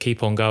 like,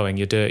 keep on going,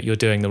 you're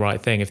doing the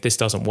right thing. If this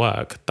doesn't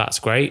work, that's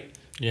great.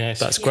 Yes,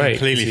 that's great.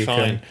 Completely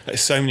fine. Like,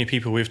 so many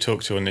people we've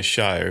talked to on this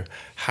show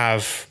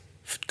have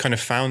kind of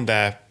found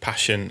their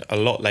passion a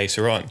lot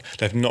later on.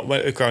 They've not,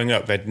 growing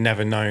up, they'd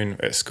never known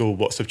at school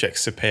what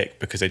subjects to pick,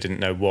 because they didn't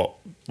know what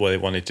they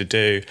wanted to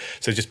do.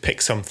 So just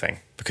pick something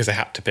because they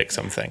had to pick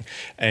something,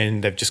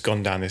 and they've just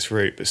gone down this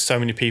route. But so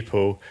many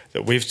people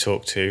that we've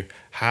talked to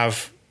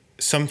have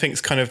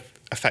something's kind of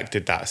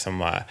affected that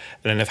somewhere,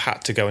 and then they've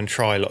had to go and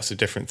try lots of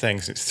different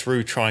things. It's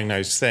through trying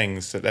those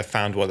things that they've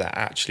found what they're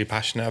actually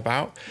passionate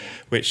about,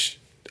 which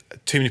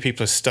too many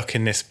people are stuck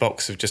in this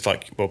box of just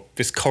like, well,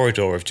 this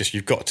corridor of just,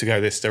 you've got to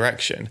go this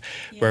direction.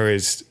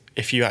 Whereas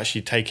if you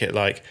actually take it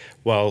like,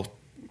 well,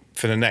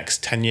 for the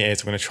next 10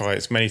 years, I'm going to try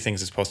as many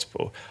things as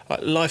possible.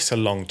 Like, life's a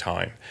long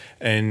time,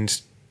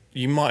 and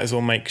you might as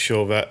well make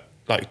sure that,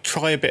 like,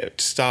 try a bit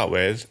to start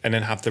with and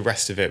then have the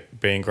rest of it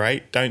being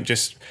great. Don't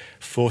just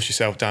force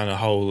yourself down a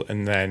hole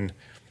and then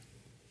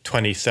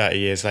 20, 30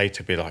 years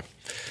later be like,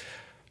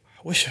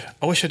 I wish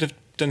I'd have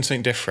done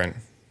something different.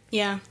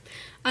 Yeah.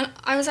 And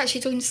I was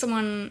actually talking to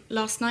someone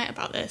last night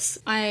about this.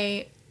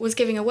 I was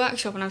giving a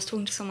workshop and I was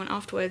talking to someone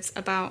afterwards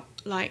about,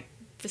 like,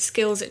 the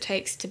skills it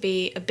takes to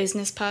be a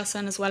business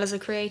person as well as a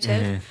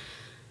creative. Mm-hmm.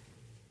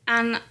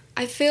 And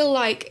I feel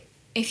like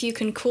if you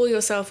can call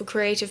yourself a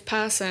creative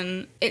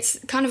person, it's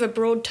kind of a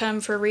broad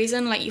term for a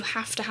reason. Like, you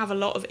have to have a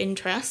lot of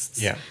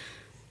interests. Yeah.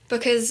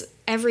 Because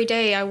every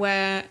day I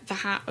wear the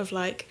hat of,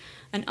 like,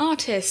 an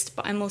artist,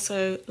 but I'm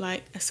also,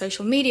 like, a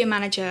social media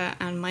manager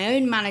and my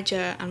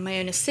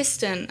own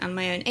assistant and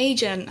my own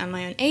agent and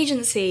my own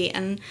agency.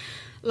 And,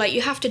 like,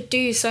 you have to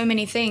do so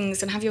many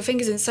things and have your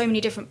fingers in so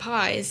many different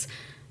pies.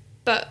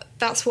 But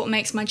that's what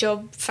makes my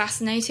job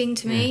fascinating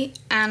to me.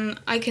 And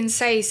I can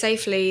say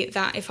safely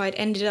that if I'd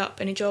ended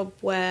up in a job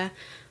where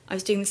I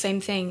was doing the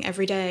same thing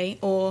every day,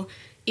 or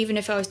even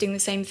if I was doing the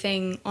same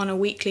thing on a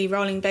weekly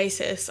rolling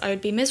basis, I would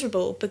be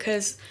miserable,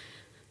 because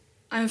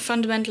I'm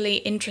fundamentally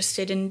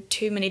interested in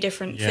too many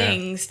different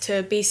things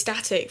to be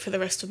static for the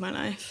rest of my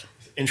life.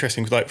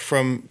 Interesting. Like,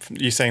 from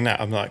you saying that,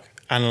 I'm like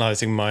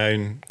analysing my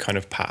own kind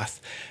of path.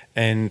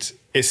 And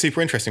it's super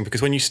interesting,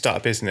 because when you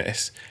start a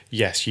business,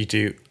 yes, you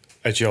do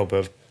a job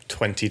of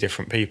 20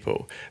 different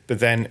people, but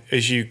then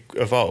as you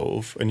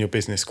evolve and your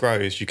business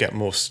grows, you get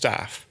more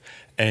staff,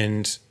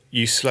 and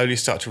you slowly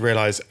start to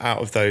realise out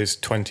of those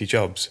 20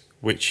 jobs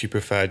which you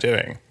prefer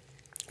doing.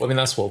 Well, I mean,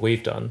 that's what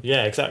we've done.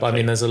 Yeah, exactly. But I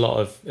mean, there's a lot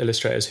of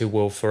illustrators who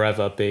will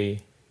forever be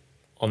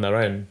on their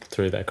own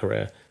through their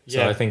career.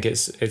 So I think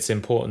it's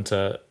important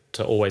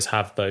to always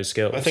have those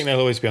skills. I think they'll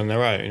always be on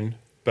their own,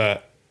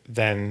 but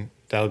then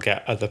they'll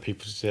get other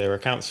people to do their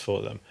accounts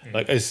for them.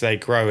 Like, as they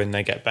grow and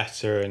they get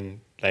better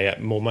and they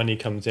get more money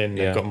comes in,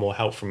 they've got more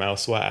help from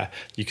elsewhere,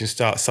 you can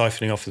start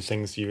siphoning off the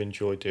things you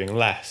enjoy doing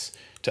less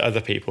to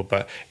other people.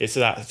 But it's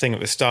that thing at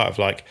the start of,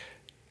 like,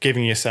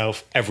 giving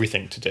yourself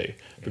everything to do,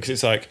 because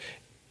it's like,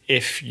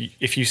 if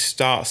you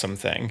start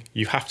something,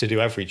 you have to do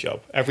every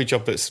job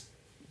that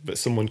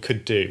someone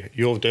could do,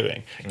 you're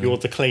doing. You're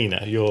the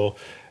cleaner, you're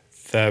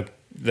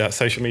the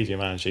social media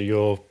manager,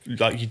 you're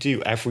like, you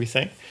do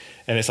everything.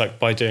 And it's like,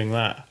 by doing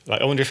that,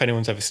 like, I wonder if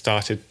anyone's ever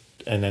started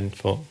and then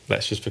thought,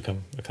 let's just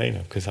become a cleaner,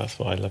 because that's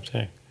what I love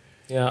doing.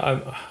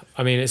 Yeah,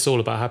 I mean, it's all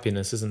about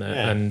happiness, isn't it?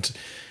 Yeah. And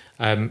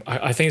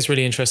I think it's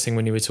really interesting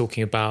when you were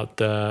talking about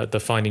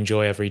the finding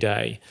joy every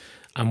day.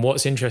 And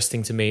what's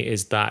interesting to me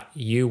is that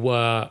you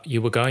were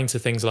going to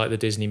things like the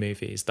Disney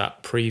movies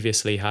that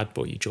previously had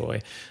brought you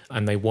joy,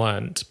 and they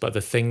weren't. But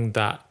the thing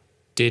that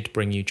did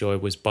bring you joy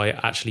was by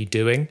actually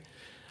doing.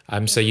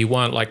 So you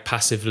weren't like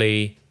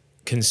passively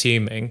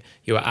consuming,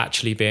 you were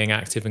actually being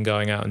active and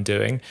going out and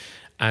doing.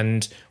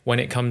 And when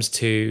it comes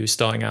to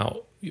starting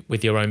out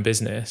with your own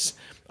business,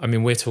 I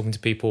mean, we're talking to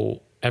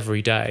people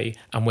every day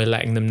and we're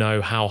letting them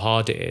know how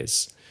hard it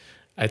is.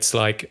 It's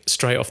like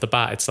straight off the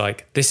bat, it's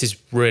like, this is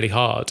really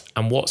hard.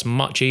 And what's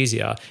much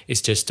easier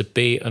is just to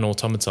be an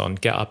automaton,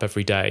 get up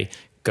every day,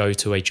 go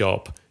to a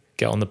job,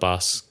 get on the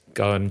bus,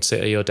 go and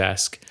sit at your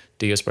desk,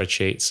 do your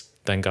spreadsheets,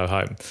 then go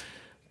home.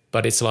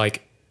 But it's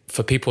like,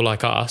 for people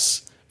like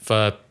us,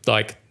 for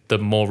like the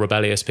more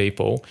rebellious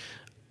people,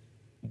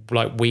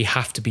 like we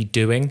have to be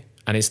doing,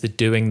 and it's the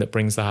doing that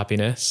brings the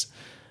happiness.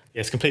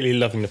 Yeah, it's completely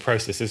loving the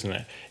process, isn't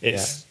it?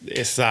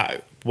 It's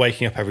that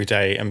waking up every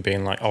day and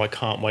being like, oh, I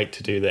can't wait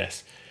to do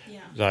this.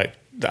 Yeah. Like,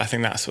 I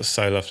think that's what's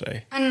so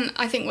lovely. And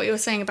I think what you were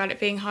saying about it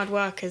being hard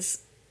work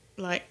is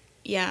like,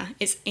 yeah,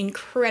 it's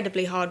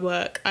incredibly hard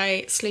work.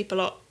 I sleep a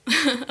lot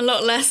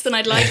less than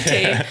I'd like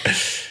to.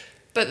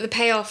 But the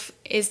payoff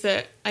is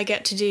that I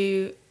get to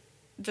do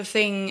the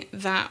thing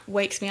that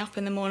wakes me up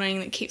in the morning,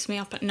 that keeps me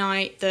up at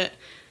night, that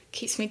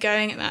keeps me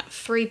going at that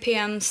 3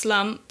 p.m.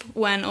 slump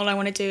when all I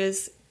want to do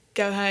is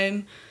go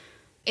home.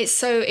 It's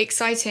so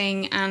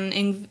exciting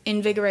and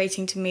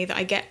invigorating to me that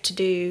I get to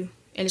do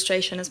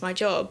illustration as my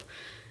job.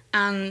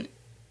 And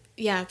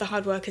yeah, the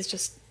hard work is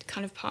just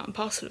kind of part and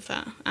parcel of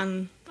that,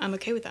 and I'm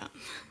okay with that.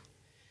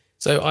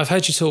 So I've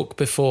heard you talk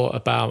before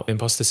about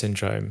imposter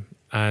syndrome,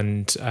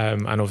 and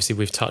obviously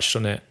we've touched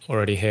on it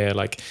already here.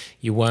 Like,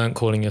 you weren't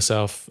calling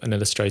yourself an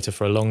illustrator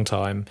for a long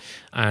time,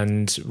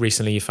 and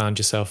recently you found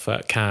yourself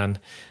at Cannes.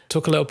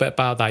 Talk a little bit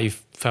about that. You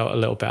felt a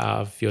little bit out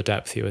of your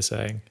depth, you were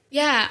saying.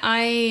 Yeah,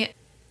 I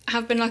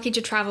have been lucky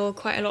to travel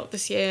quite a lot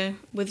this year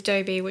with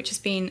Adobe, which has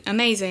been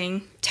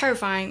amazing,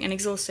 terrifying and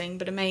exhausting,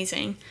 but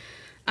amazing.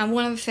 And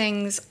one of the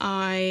things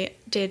I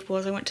did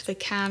was I went to the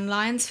Cannes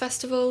Lions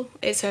Festival.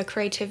 It's a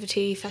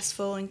creativity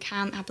festival in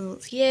Cannes that happens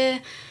once a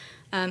year.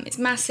 It's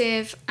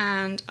massive,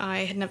 and I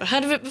had never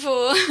heard of it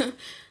before.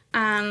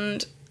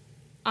 And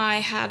I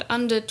had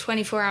under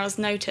 24 hours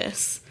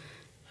notice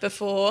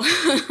before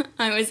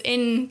I was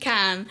in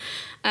Cannes,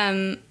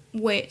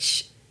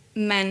 which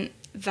meant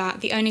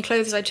that the only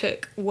clothes I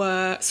took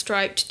were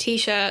striped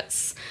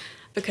t-shirts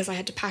because I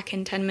had to pack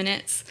in 10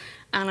 minutes.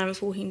 And I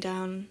was walking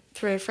down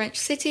through a French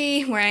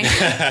city wearing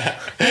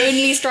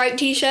only striped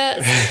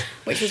t-shirts,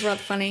 which was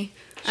rather funny.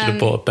 Should have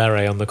bought a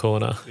beret on the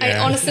corner.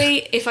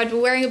 Honestly, if I'd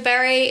been wearing a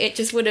beret, it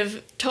just would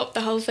have topped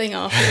the whole thing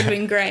off. It would have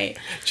been great.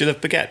 Do you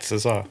love baguettes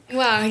as well?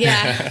 Well,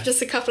 yeah,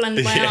 just a couple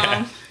under my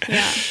arm.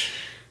 Yeah.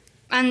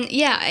 And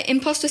yeah,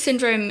 imposter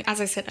syndrome,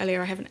 as I said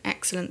earlier, I have an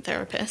excellent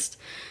therapist.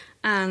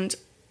 And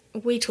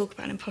we talk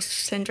about imposter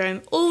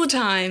syndrome all the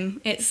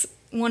time. It's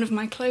one of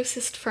my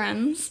closest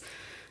friends.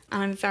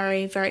 And I'm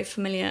very, very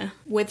familiar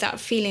with that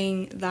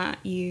feeling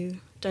that you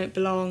don't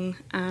belong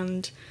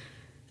and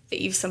that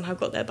you've somehow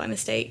got there by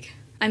mistake.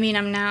 I mean,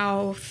 I'm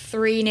now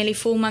nearly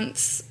 4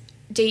 months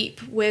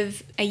deep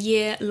with a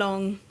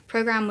year-long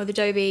program with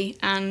Adobe,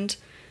 and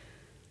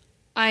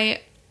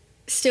I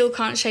still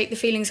can't shake the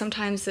feeling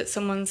sometimes that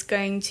someone's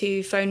going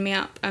to phone me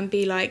up and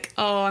be like,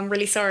 oh, I'm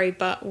really sorry,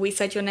 but we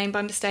said your name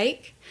by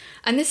mistake.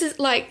 And this is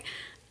like,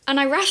 and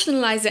I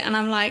rationalise it, and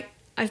I'm like,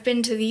 I've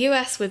been to the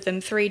US with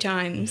them 3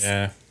 times.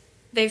 Yeah.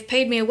 They've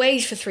paid me a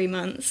wage for 3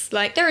 months.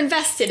 Like, they're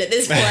invested at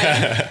this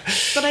point.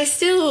 But I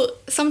still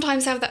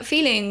sometimes have that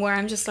feeling where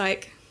I'm just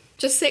like,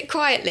 just sit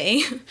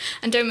quietly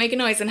and don't make a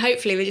noise, and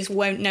hopefully they just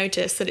won't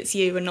notice that it's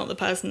you and not the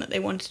person that they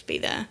wanted to be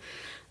there.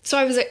 So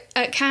I was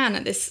at Cannes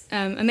at this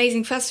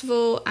amazing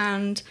festival,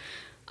 and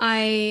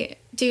I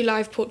do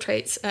live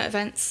portraits at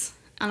events,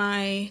 and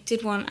I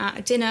did one at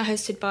a dinner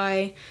hosted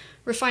by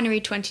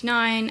Refinery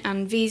 29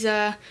 and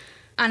Visa.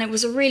 And it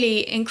was a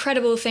really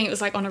incredible thing. It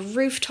was like on a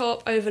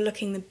rooftop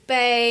overlooking the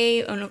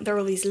bay, and there were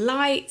all these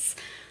lights.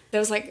 There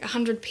was like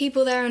 100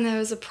 people there, and there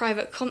was a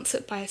private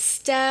concert by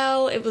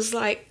Estelle. It was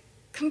like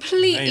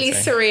completely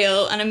Amazing.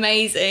 Surreal and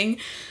amazing.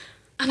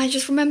 And I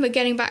just remember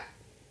getting back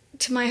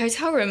to my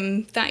hotel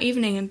room that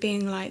evening and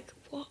being like,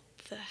 what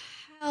the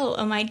hell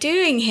am I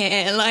doing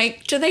here?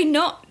 Like, do they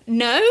not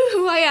know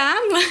who I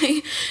am?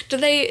 Like,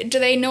 do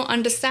they not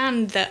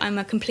understand that I'm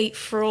a complete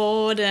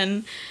fraud?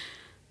 And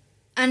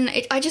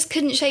I just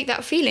couldn't shake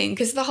that feeling,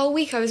 because the whole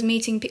week I was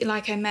meeting people.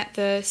 Like, I met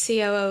the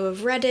COO of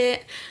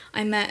Reddit,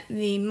 I met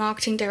the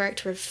marketing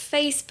director of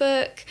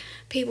Facebook,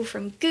 people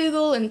from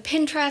Google and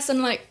Pinterest,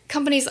 and like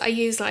companies I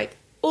use like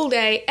all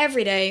day,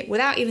 every day,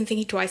 without even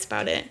thinking twice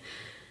about it.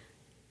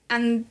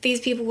 And these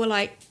people were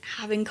like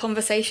having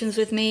conversations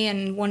with me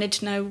and wanted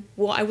to know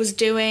what I was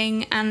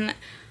doing, and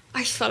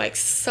I just felt like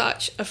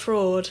such a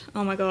fraud.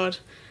 Oh my God.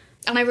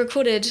 And I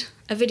recorded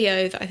a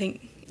video that I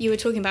think you were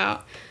talking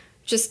about,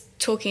 just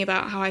talking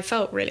about how I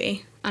felt,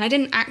 really. And I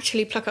didn't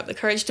actually pluck up the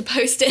courage to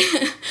post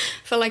it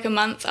for like a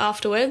month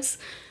afterwards.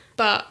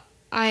 But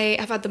I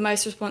have had the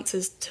most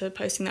responses to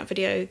posting that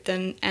video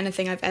than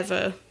anything I've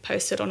ever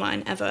posted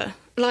online, ever.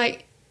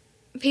 Like,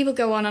 people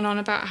go on and on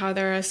about how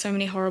there are so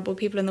many horrible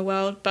people in the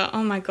world, but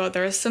oh my God,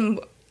 there are some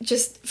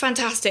just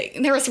fantastic.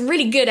 There are some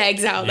really good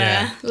eggs out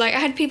there. Like, I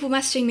had people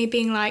messaging me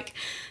being like,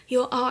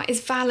 your art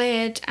is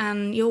valid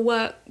and your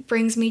work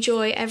brings me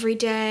joy every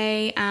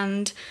day,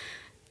 and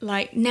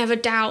like never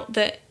doubt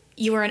that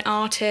you are an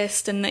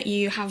artist and that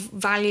you have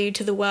value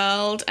to the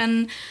world.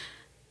 And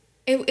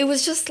it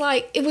was just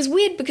like, it was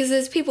weird because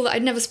there's people that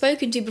I'd never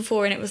spoken to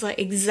before, and it was like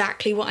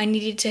exactly what I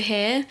needed to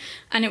hear.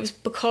 And it was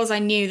because I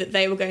knew that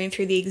they were going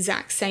through the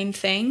exact same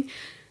thing.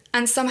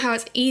 And somehow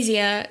it's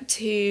easier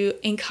to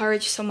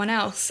encourage someone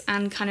else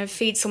and kind of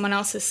feed someone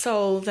else's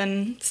soul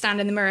than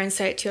stand in the mirror and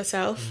say it to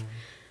yourself.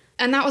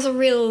 And that was a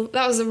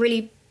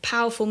really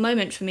powerful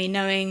moment for me,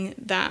 knowing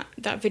that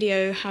that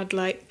video had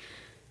like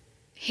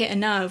hit a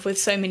nerve with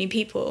so many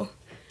people.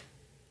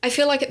 I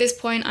feel like at this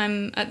point,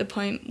 I'm at the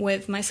point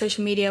with my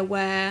social media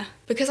where,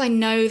 because I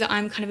know that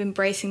I'm kind of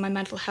embracing my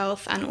mental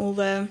health and all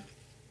the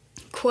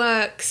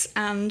quirks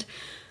and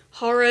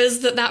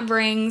horrors that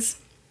brings,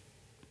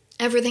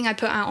 everything I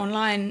put out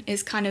online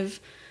is kind of,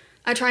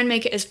 I try and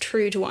make it as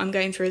true to what I'm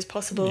going through as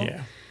possible.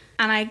 Yeah.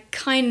 And I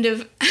kind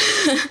of,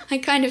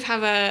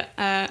 have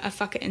a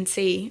fuck it and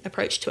see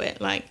approach to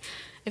it. Like,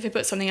 if I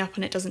put something up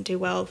and it doesn't do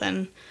well,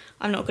 then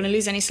I'm not going to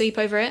lose any sleep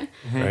over it.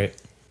 Right.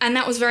 And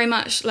that was very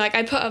much like,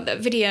 I put up that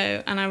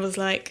video and I was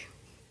like,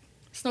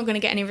 it's not going to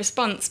get any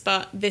response,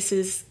 but this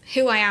is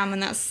who I am,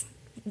 and that's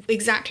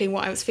exactly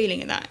what I was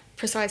feeling at that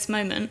precise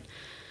moment.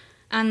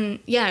 And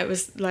yeah, it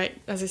was like,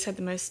 as I said,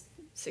 the most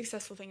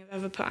successful thing I've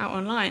ever put out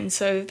online.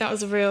 So that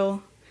was a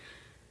real,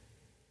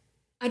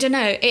 I don't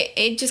know,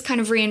 it just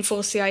kind of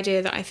reinforced the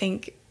idea that I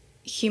think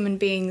human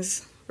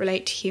beings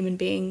relate to human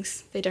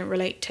beings. They don't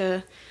relate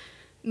to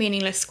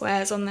meaningless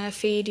squares on their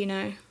feed, you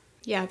know.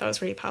 Yeah, that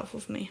was really powerful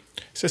for me.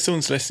 So if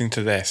someone's listening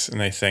to this and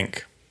they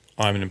think,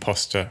 I'm an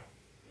imposter,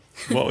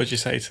 what would you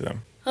say to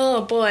them?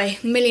 Oh boy,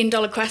 $1 million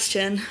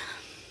question.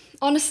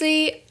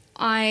 Honestly,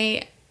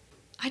 I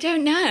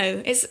don't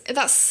know.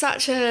 That's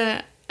such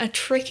a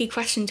tricky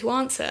question to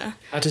answer.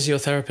 How does your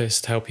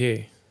therapist help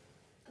you?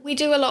 We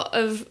do a lot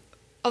of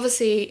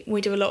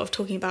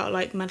talking about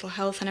like mental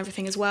health and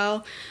everything as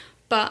well.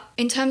 But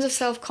in terms of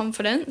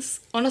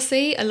self-confidence,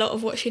 honestly, a lot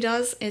of what she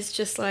does is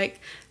just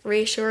like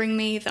reassuring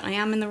me that I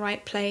am in the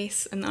right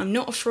place and that I'm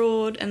not a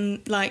fraud.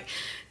 And like,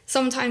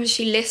 sometimes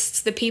she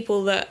lists the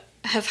people that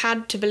have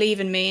had to believe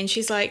in me, and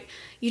she's like,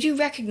 you do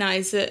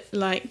recognize that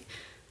like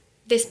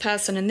this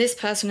person and this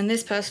person and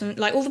this person,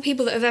 like all the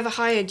people that have ever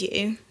hired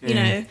you, you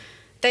know,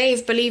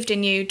 they've believed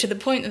in you to the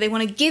point that they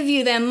want to give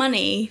you their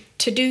money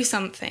to do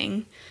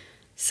something.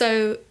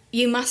 So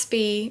you must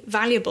be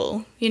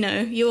valuable, you know,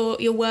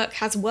 your work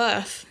has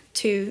worth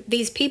to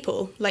these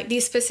people, like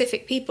these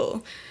specific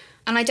people.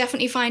 And I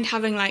definitely find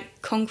having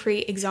like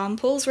concrete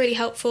examples really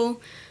helpful,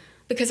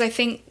 because I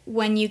think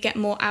when you get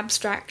more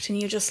abstract and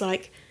you're just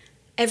like,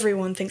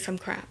 everyone thinks I'm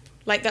crap,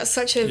 like that's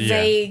such a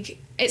vague,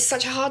 it's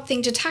such a hard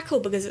thing to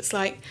tackle, because it's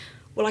like,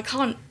 well, I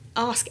can't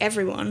ask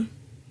everyone,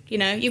 you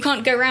know, you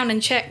can't go around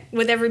and check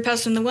with every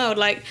person in the world,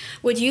 like,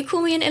 would you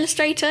call me an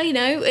illustrator, you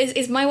know,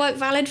 is my work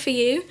valid for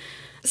you?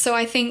 So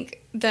I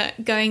think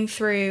that going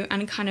through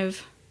and kind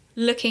of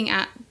looking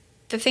at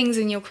the things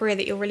in your career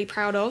that you're really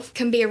proud of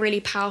can be a really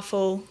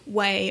powerful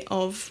way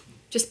of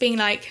just being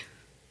like,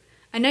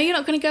 I know you're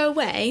not going to go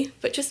away,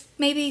 but just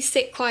maybe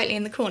sit quietly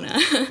in the corner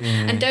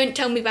and don't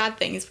tell me bad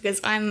things, because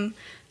I'm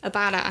a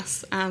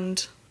badass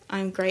and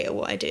I'm great at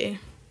what I do.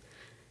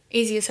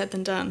 Easier said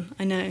than done,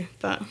 I know,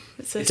 but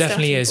it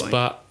definitely is. Point.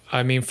 But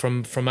I mean,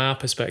 from our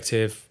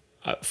perspective,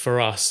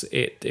 for us,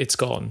 it's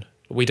gone.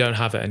 We don't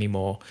have it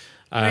anymore.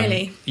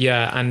 Really?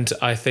 Yeah, and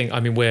I think,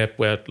 I mean, we're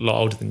a lot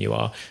older than you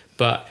are,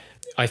 but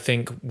I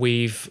think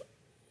we've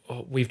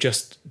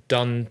just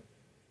done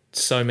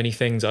so many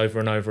things over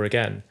and over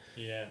again.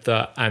 Yeah.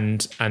 That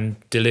and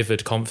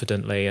delivered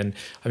confidently. And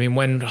I mean,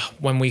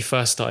 when we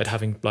first started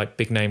having like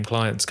big name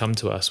clients come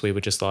to us, we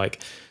were just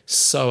like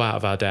so out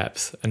of our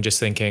depth and just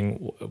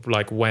thinking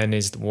like, when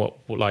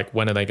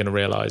are they going to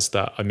realize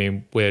that, I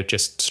mean, we're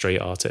just street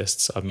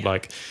artists.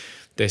 Like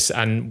this,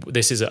 and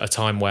this is at a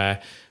time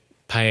where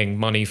paying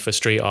money for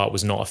street art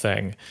was not a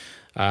thing.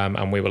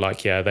 And we were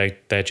like, yeah,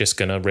 they're just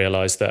going to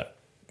realize that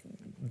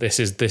this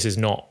is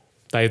not,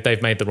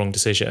 they've made the wrong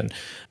decision.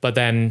 But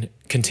then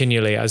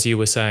continually, as you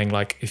were saying,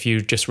 like if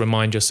you just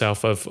remind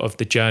yourself of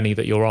the journey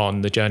that you're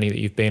on, the journey that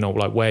you've been on,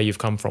 like where you've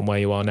come from, where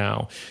you are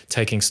now,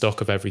 taking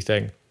stock of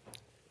everything.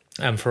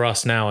 And for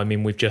us now, I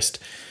mean, we've just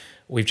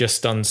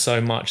done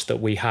so much that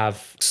we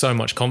have so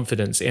much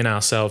confidence in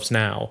ourselves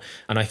now.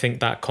 And I think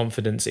that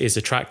confidence is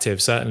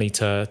attractive, certainly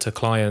to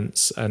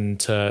clients and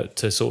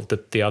to sort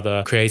of the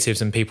other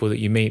creatives and people that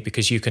you meet,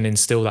 because you can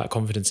instill that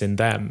confidence in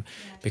them,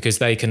 because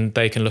they can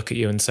look at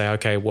you and say,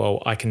 okay,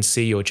 well, I can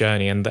see your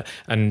journey.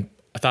 And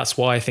that's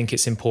why I think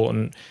it's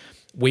important.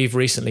 We've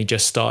recently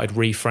just started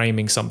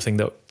reframing something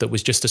that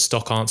was just a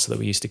stock answer that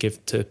we used to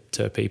give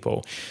to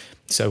people.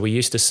 So we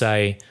used to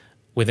say,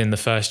 within the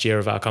first year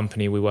of our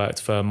company, we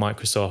worked for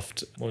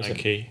Microsoft,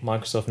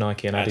 Microsoft,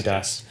 Nike, and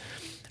Adidas,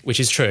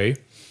 which is true,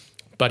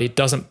 but it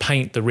doesn't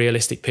paint the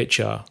realistic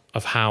picture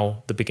of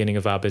how the beginning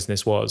of our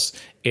business was.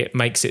 It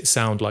makes it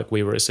sound like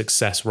we were a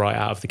success right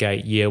out of the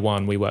gate. Year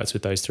one, we worked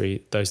with those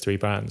three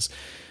brands.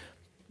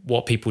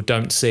 what people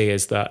don't see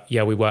is that,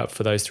 yeah, we work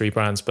for those 3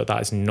 brands, but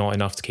that is not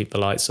enough to keep the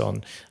lights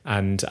on.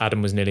 And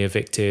Adam was nearly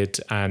evicted,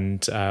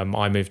 and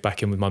I moved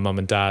back in with my mum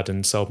and dad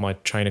and sold my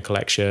trainer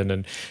collection,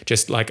 and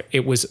just like,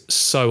 it was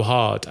so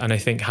hard. And I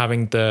think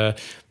having the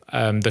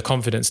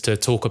confidence to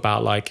talk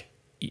about, like,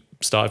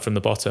 started from the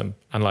bottom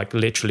and like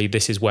literally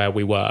this is where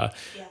we were.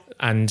 Yeah.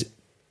 And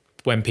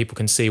when people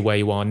can see where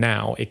you are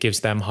now, it gives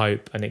them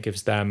hope and it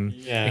gives them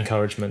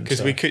encouragement. Because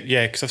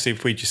because obviously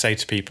if we just say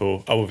to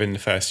people, oh, within the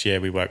first year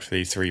we worked for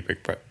these 3 big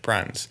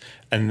brands,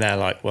 and they're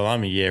like, well,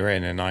 I'm a year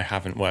in and I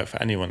haven't worked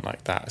for anyone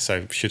like that,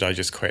 so should I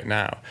just quit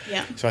now?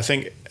 Yeah. So I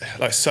think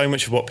like so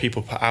much of what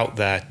people put out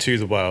there to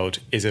the world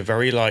is a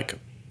very like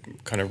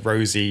kind of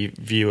rosy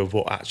view of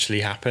what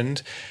actually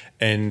happened.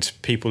 And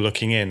people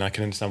looking in, I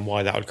can understand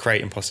why that would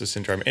create imposter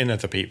syndrome in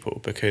other people,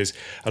 because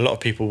a lot of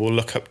people will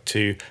look up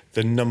to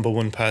the number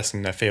one person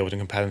in their field and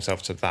compare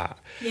themselves to that.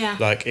 Yeah.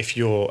 Like if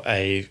you're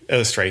a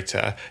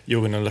illustrator,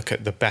 you're going to look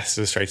at the best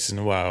illustrators in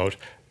the world,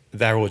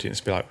 their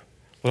audience will be like,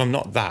 well, I'm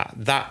not that.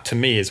 That to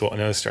me is what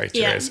an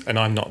illustrator is, and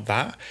I'm not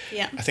that.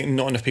 Yeah. I think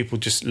not enough people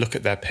just look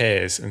at their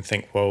peers and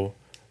think, well,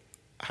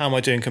 how am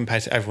I doing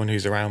compared to everyone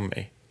who's around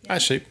me? Yeah.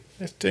 Actually,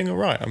 it's doing all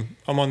right.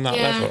 I'm on that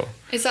level.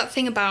 It's that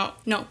thing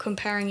about not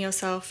comparing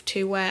yourself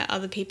to where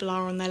other people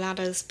are on their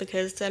ladders,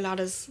 because their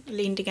ladders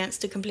leaned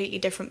against a completely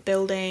different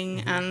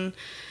building, and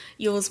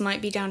yours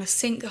might be down a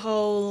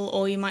sinkhole,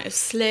 or you might have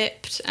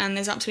slipped, and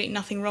there's absolutely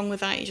nothing wrong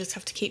with that. You just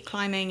have to keep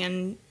climbing,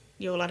 and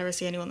your ladder is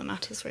the only one that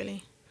matters,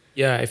 really.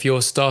 Yeah, if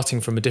you're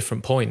starting from a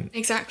different point.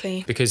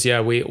 Exactly. Because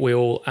we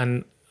all,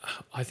 and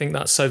I think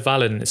that's so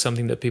valid, and it's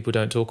something that people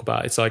don't talk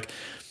about. It's like,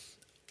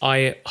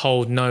 I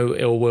hold no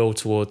ill will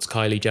towards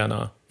Kylie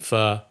Jenner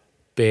for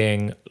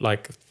being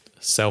like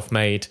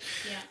self-made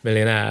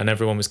millionaire, and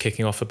everyone was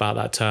kicking off about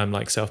that term,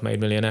 like self-made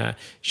millionaire.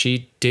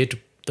 She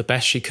did the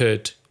best she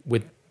could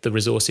with the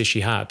resources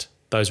she had.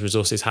 Those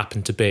resources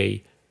happened to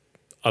be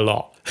a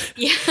lot.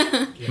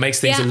 Yeah. Makes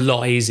things a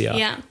lot easier.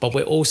 Yeah. But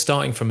we're all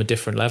starting from a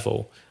different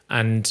level.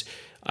 And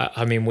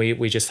I mean,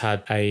 we just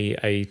had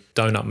a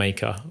donut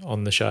maker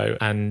on the show,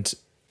 and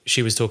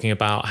she was talking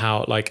about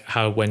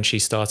how when she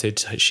started,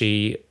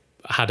 she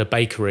had a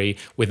bakery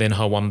within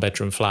her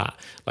 1-bedroom flat.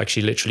 Like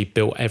she literally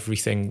built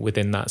everything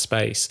within that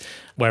space.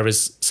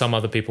 Whereas some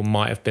other people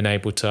might have been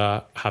able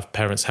to have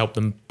parents help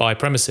them buy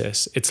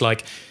premises. It's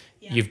like,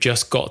 you've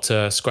just got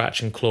to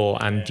scratch and claw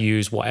and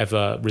use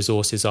whatever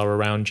resources are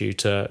around you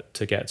to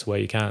get to where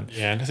you can.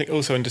 Yeah, and I think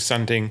also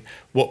understanding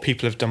what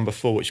people have done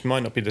before, which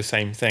might not be the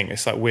same thing.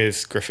 It's like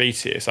with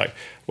graffiti. It's like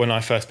when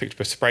I first picked up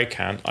a spray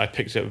can, I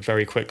picked it up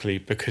very quickly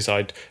because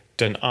I'd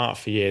done art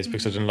for years,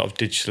 because I've done a lot of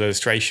digital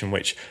illustration,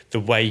 which the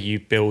way you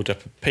build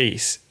up a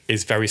piece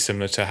is very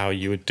similar to how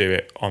you would do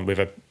it with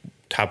a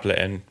tablet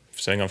and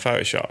something on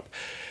Photoshop.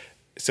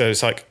 So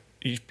it's like,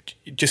 you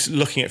just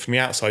looking at it from the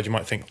outside, you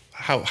might think,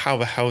 how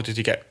the hell did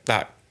you get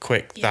that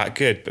quick, that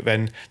good? But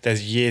then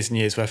there's years and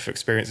years worth of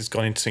experience that's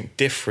gone into something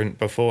different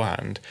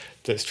beforehand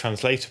that's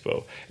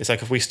translatable. It's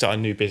like if we start a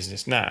new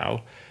business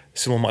now,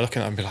 someone might look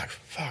at that and be like,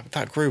 fuck,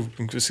 that grew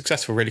and was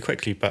successful really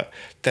quickly, but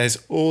there's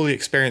all the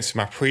experience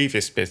from our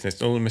previous business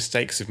and all the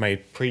mistakes we've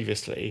made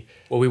previously.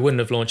 Well, we wouldn't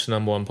have launched the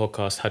number one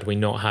podcast had we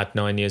not had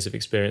 9 years of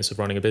experience of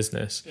running a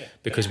business,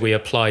 because we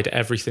applied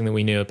everything that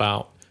we knew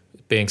about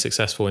being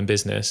successful in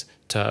business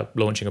to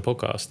launching a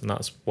podcast, and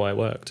that's why it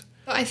worked.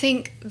 But I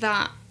think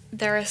that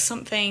there is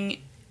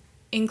something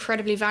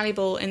incredibly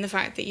valuable in the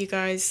fact that you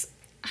guys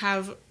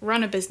have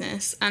run a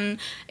business, and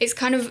it's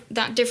kind of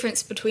that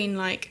difference between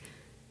like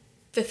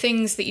the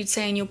things that you'd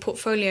say in your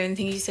portfolio and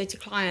things you say to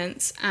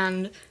clients,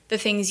 and the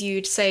things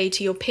you'd say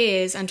to your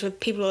peers and to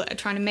people that are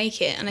trying to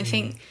make it. And I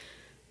think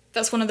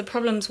that's one of the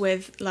problems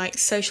with like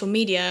social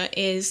media,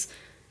 is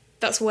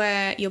that's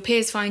where your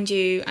peers find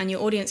you and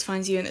your audience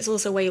finds you, and it's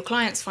also where your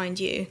clients find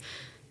you.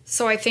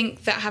 So I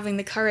think that having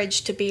the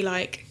courage to be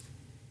like,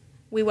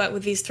 we work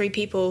with these 3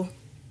 people,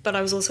 but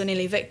I was also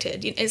nearly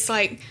evicted. It's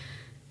like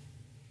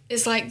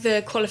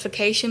the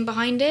qualification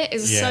behind it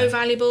is so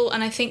valuable.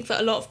 And I think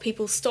that a lot of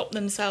people stop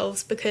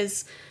themselves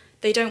because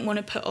they don't want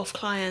to put off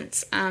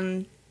clients,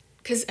 and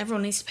because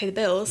everyone needs to pay the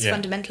bills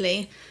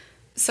fundamentally.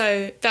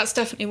 So that's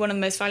definitely one of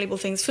the most valuable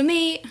things for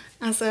me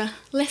as a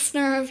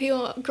listener of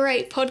your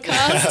great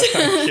podcast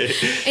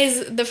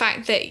is the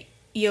fact that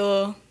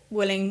you're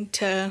willing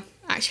to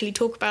actually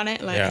talk about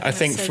it. Like, I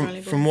think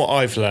from what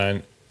I've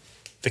learned,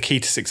 the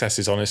key to success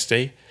is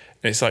honesty.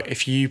 And it's like,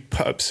 if you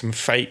put up some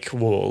fake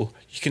wall,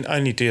 you can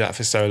only do that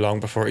for so long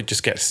before it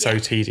just gets so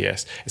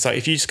tedious. It's like,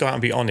 if you just go out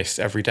and be honest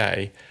every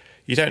day,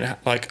 you don't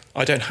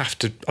I don't have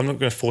to, I'm not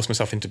going to force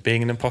myself into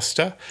being an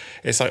imposter.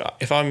 It's like,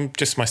 if I'm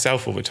just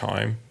myself all the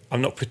time,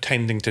 I'm not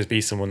pretending to be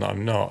someone that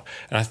I'm not.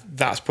 And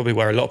that's probably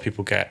where a lot of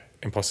people get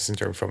imposter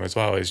syndrome from as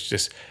well, is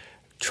just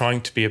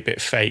trying to be a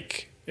bit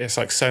fake. It's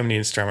like so many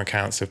Instagram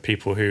accounts of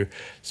people who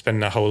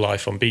spend their whole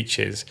life on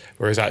beaches,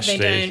 whereas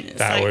actually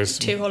that was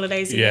 2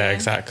 holidays a year. Yeah,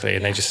 exactly.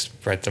 And they just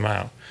spread them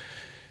out.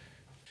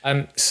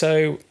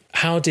 So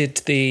how did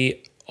the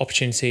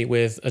opportunity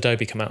with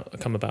Adobe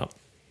come about?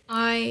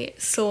 I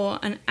saw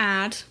an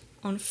ad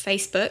on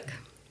Facebook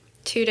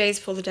 2 days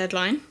before the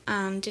deadline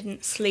and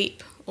didn't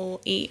sleep or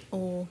eat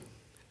or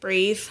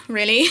breathe,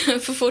 really,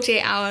 for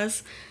 48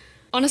 hours.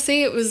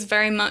 Honestly, it was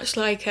very much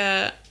like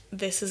a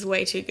this is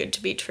way too good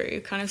to be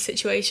true kind of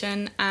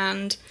situation.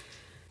 And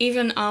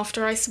even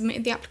after I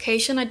submitted the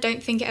application, I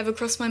don't think it ever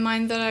crossed my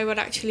mind that I would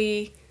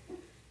actually,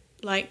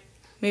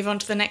 move on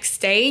to the next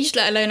stage,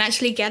 let alone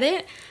actually get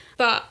it.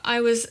 But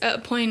I was at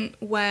a point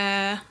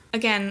where,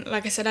 again,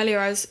 like I said earlier,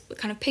 I was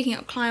kind of picking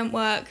up client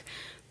work,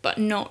 but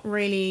not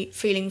really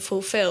feeling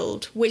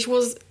fulfilled, which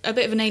was a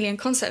bit of an alien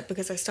concept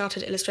because I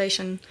started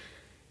illustration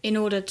in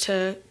order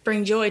to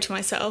bring joy to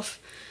myself.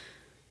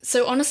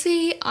 So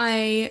honestly,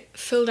 I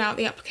filled out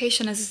the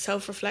application as a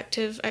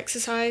self-reflective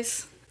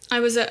exercise. I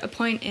was at a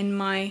point in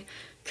my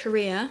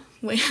career,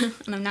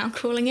 and I'm now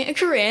calling it a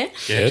career.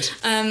 Good.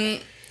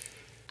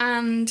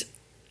 And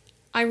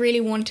I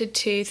really wanted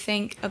to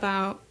think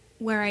about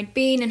where I'd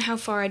been and how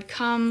far I'd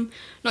come,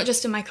 not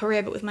just in my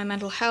career, but with my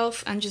mental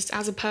health and just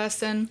as a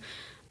person.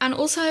 And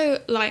also,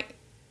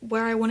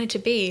 where I wanted to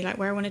be,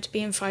 where I wanted to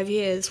be in 5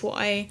 years, what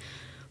I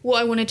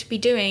wanted to be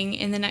doing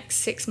in the next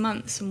 6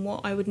 months and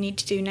what I would need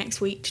to do next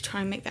week to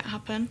try and make that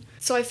happen.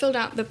 So I filled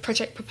out the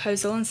project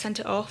proposal and sent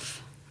it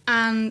off.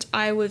 And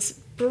I was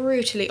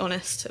brutally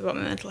honest about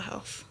my mental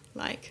health.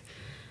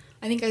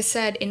 I think I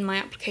said in my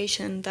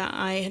application that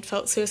I had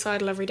felt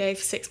suicidal every day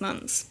for 6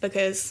 months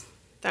because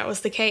that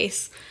was the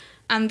case.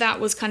 And that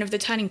was kind of the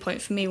turning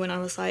point for me when I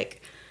was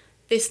like,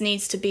 this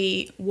needs to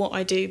be what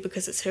I do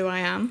because it's who I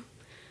am.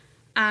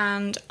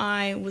 And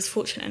I was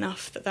fortunate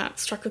enough that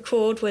struck a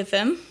chord with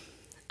them.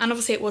 And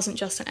obviously it wasn't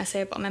just an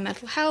essay about my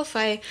mental health.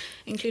 I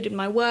included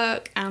my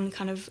work and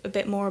kind of a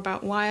bit more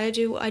about why I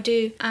do what I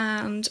do.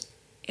 And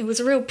it was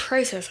a real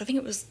process. I think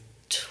it was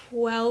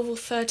 12 or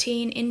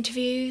 13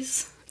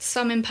 interviews,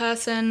 some in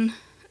person,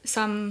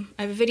 some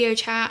over video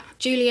chat.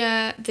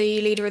 Julia,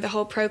 the leader of the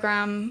whole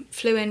program,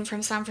 flew in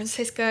from San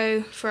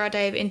Francisco for our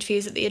day of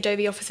interviews at the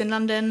Adobe office in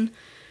London.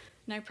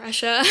 No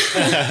pressure.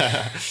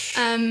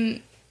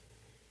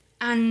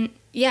 And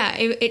yeah,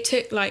 it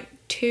took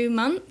 2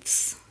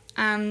 months,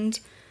 and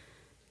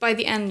by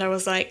the end I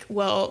was like,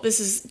 well, this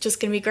is just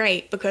going to be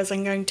great because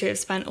I'm going to have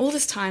spent all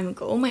this time and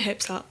got all my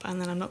hopes up,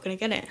 and then I'm not going to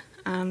get it.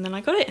 And then I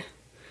got it,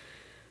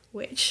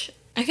 which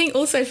I think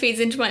also feeds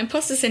into my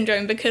imposter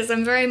syndrome because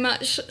I'm very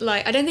much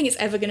I don't think it's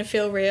ever going to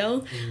feel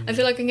real. I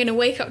feel like I'm going to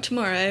wake up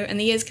tomorrow and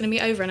the year's going to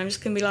be over and I'm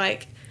just going to be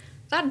like,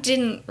 that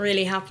didn't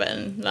really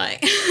happen.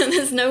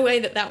 There's no way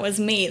that was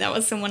me. That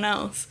was someone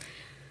else.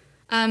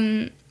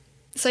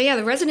 So yeah,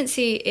 the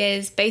residency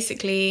is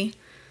basically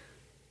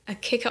a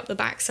kick up the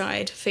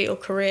backside for your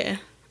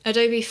career.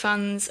 Adobe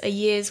funds a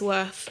year's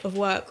worth of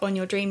work on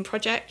your dream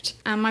project.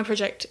 And my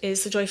project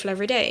is The Joyful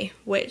Everyday,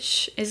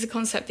 which is a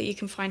concept that you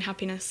can find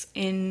happiness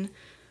in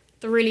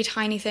the really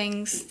tiny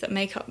things that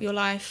make up your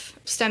life,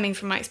 stemming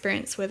from my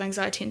experience with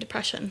anxiety and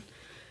depression.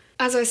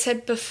 As I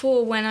said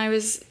before, when I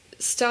was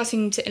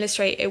starting to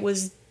illustrate, it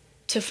was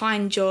to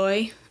find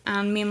joy,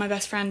 and me and my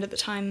best friend at the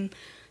time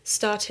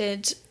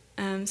started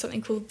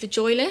something called the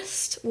Joy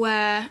List,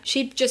 where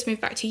she'd just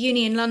moved back to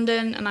uni in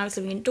London and I was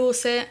living in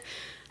Dorset,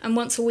 and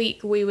once a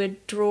week we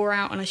would draw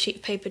out on a sheet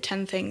of paper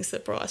 10 things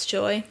that brought us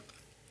joy.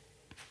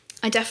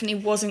 I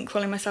definitely wasn't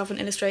calling myself an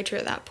illustrator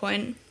at that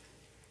point,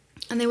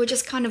 and they were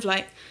just kind of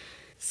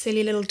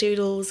silly little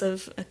doodles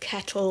of a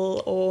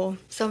kettle or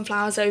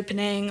sunflowers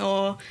opening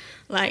or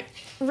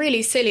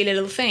really silly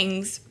little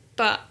things.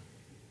 But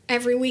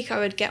every week I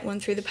would get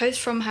one through the post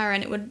from her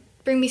and it would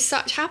bring me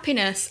such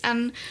happiness,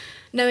 and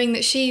knowing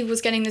that she was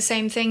getting the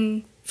same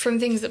thing from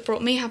things that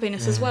brought me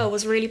happiness as well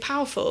was really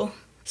powerful.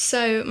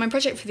 So my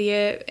project for the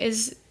year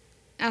is,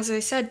 as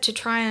I said, to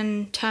try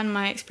and turn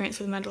my experience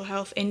with mental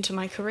health into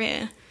my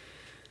career.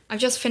 I've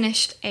just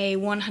finished a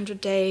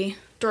 100-day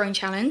drawing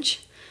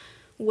challenge,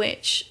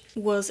 which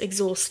was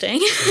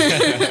exhausting.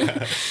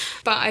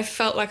 But I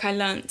felt like I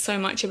learnt so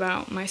much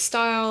about my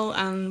style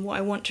and what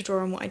I want to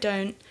draw and what I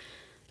don't.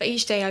 But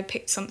each day I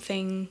picked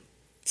something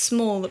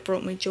small that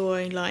brought me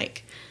joy,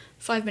 like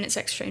 5 minutes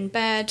extra in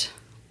bed,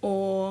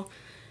 or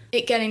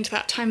it getting to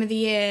that time of the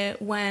year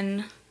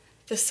when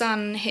the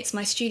sun hits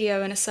my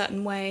studio in a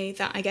certain way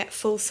that I get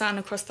full sun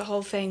across the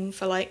whole thing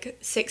for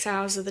 6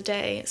 hours of the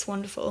day. It's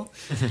wonderful.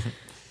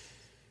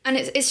 And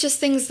it's just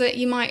things that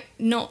you might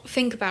not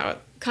think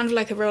about, kind of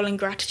like a rolling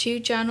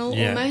gratitude journal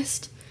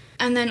almost.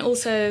 And then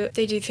also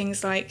they do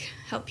things like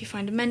help you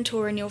find a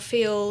mentor in your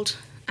field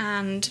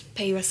and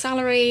pay you a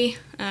salary.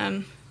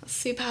 That's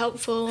super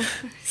helpful.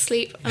 I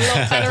sleep a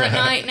lot better at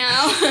night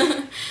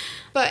now.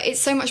 But it's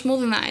so much more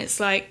than that. It's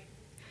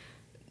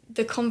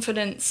the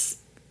confidence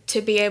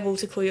to be able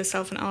to call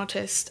yourself an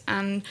artist,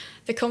 and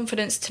the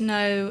confidence to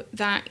know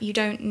that you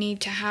don't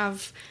need to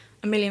have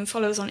 1 million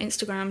followers on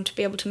Instagram to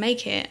be able to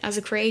make it as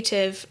a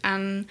creative,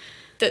 and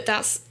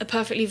that's a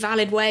perfectly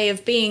valid way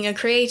of being a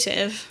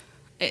creative.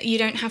 You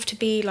don't have to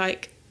be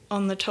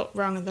on the top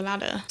rung of the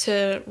ladder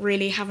to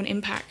really have an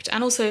impact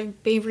and also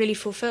be really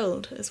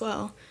fulfilled as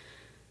well.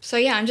 So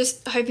yeah, I'm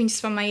just hoping to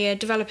spend my year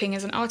developing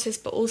as an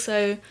artist, but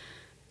also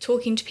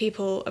talking to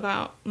people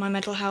about my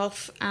mental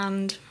health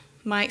and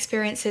my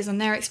experiences and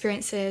their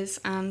experiences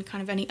and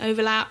kind of any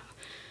overlap.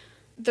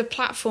 The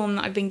platform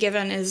that I've been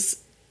given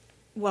is,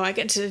 well, I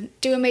get to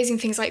do amazing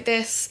things like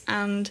this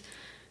and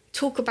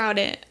talk about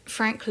it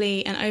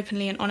frankly and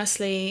openly and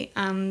honestly.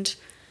 And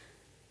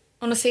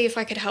honestly, if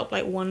I could help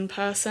like one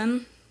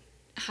person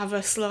have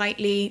a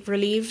slightly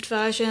relieved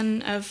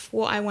version of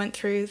what I went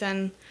through,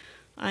 then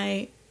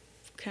I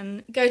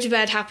can go to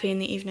bed happy in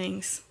the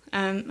evenings.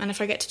 And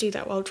if I get to do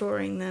that while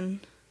drawing, then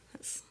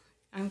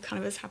I'm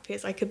kind of as happy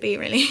as I could be,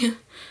 really.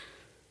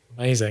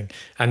 Amazing,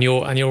 and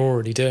you're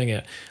already doing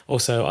it.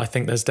 Also, I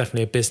think there's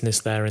definitely a business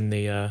there in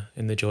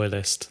the Joy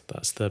List.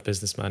 That's the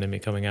businessman in me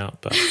coming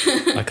out, but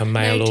like a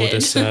mail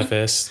order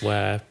service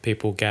where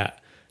people get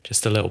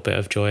just a little bit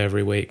of joy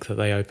every week that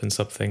they open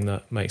something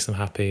that makes them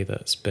happy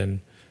that's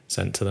been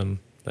sent to them.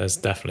 There's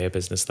definitely a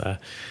business there.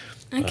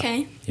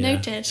 Okay,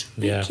 noted.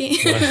 Thank you.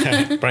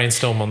 Well,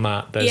 brainstorm on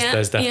that.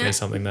 There's definitely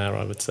something there,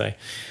 I would say.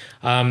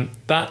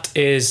 That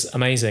is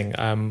amazing.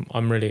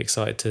 I'm really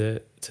excited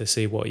to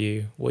see what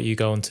you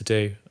go on to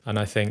do, and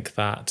I think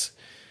that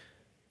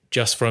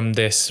just from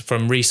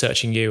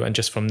researching you and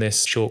just from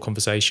this short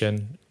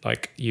conversation,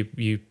 like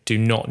you do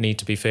not need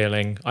to be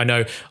feeling. I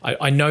know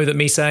that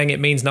me saying it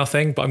means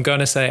nothing, but I'm going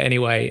to say it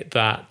anyway,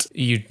 that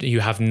you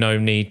have no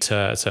need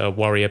to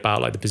worry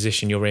about like the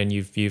position you're in.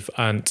 You've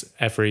earned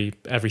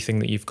everything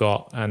that you've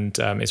got, and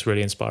it's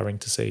really inspiring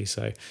to see.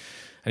 So,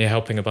 and you're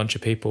helping a bunch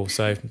of people.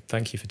 So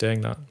thank you for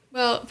doing that.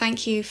 Well,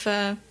 thank you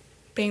for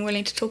being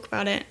willing to talk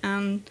about it.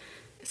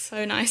 It's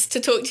so nice to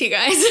talk to you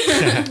guys.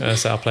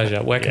 It's our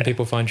pleasure. Where can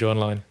people find you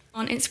online?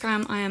 On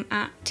Instagram, I am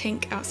at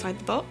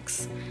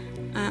TinkOutsideTheBox,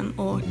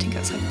 or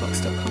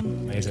TinkOutsideTheBox.com.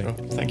 Amazing. Well,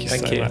 thank you so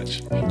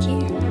much. Thank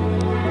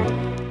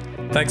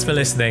you. Thanks for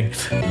listening.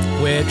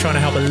 We're trying to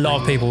help a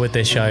lot of people with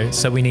this show,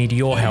 so we need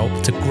your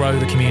help to grow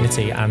the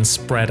community and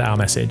spread our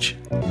message.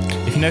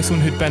 If you know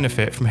someone who'd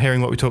benefit from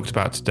hearing what we talked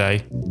about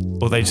today,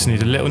 or they just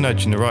need a little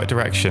nudge in the right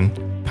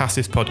direction, pass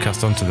this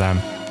podcast on to them.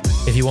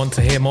 If you want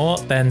to hear more,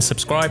 then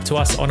subscribe to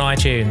us on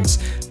iTunes.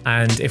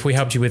 And if we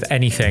helped you with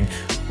anything,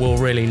 we'll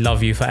really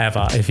love you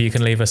forever if you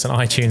can leave us an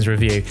iTunes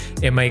review.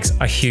 It makes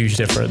a huge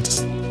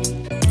difference.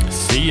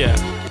 See ya.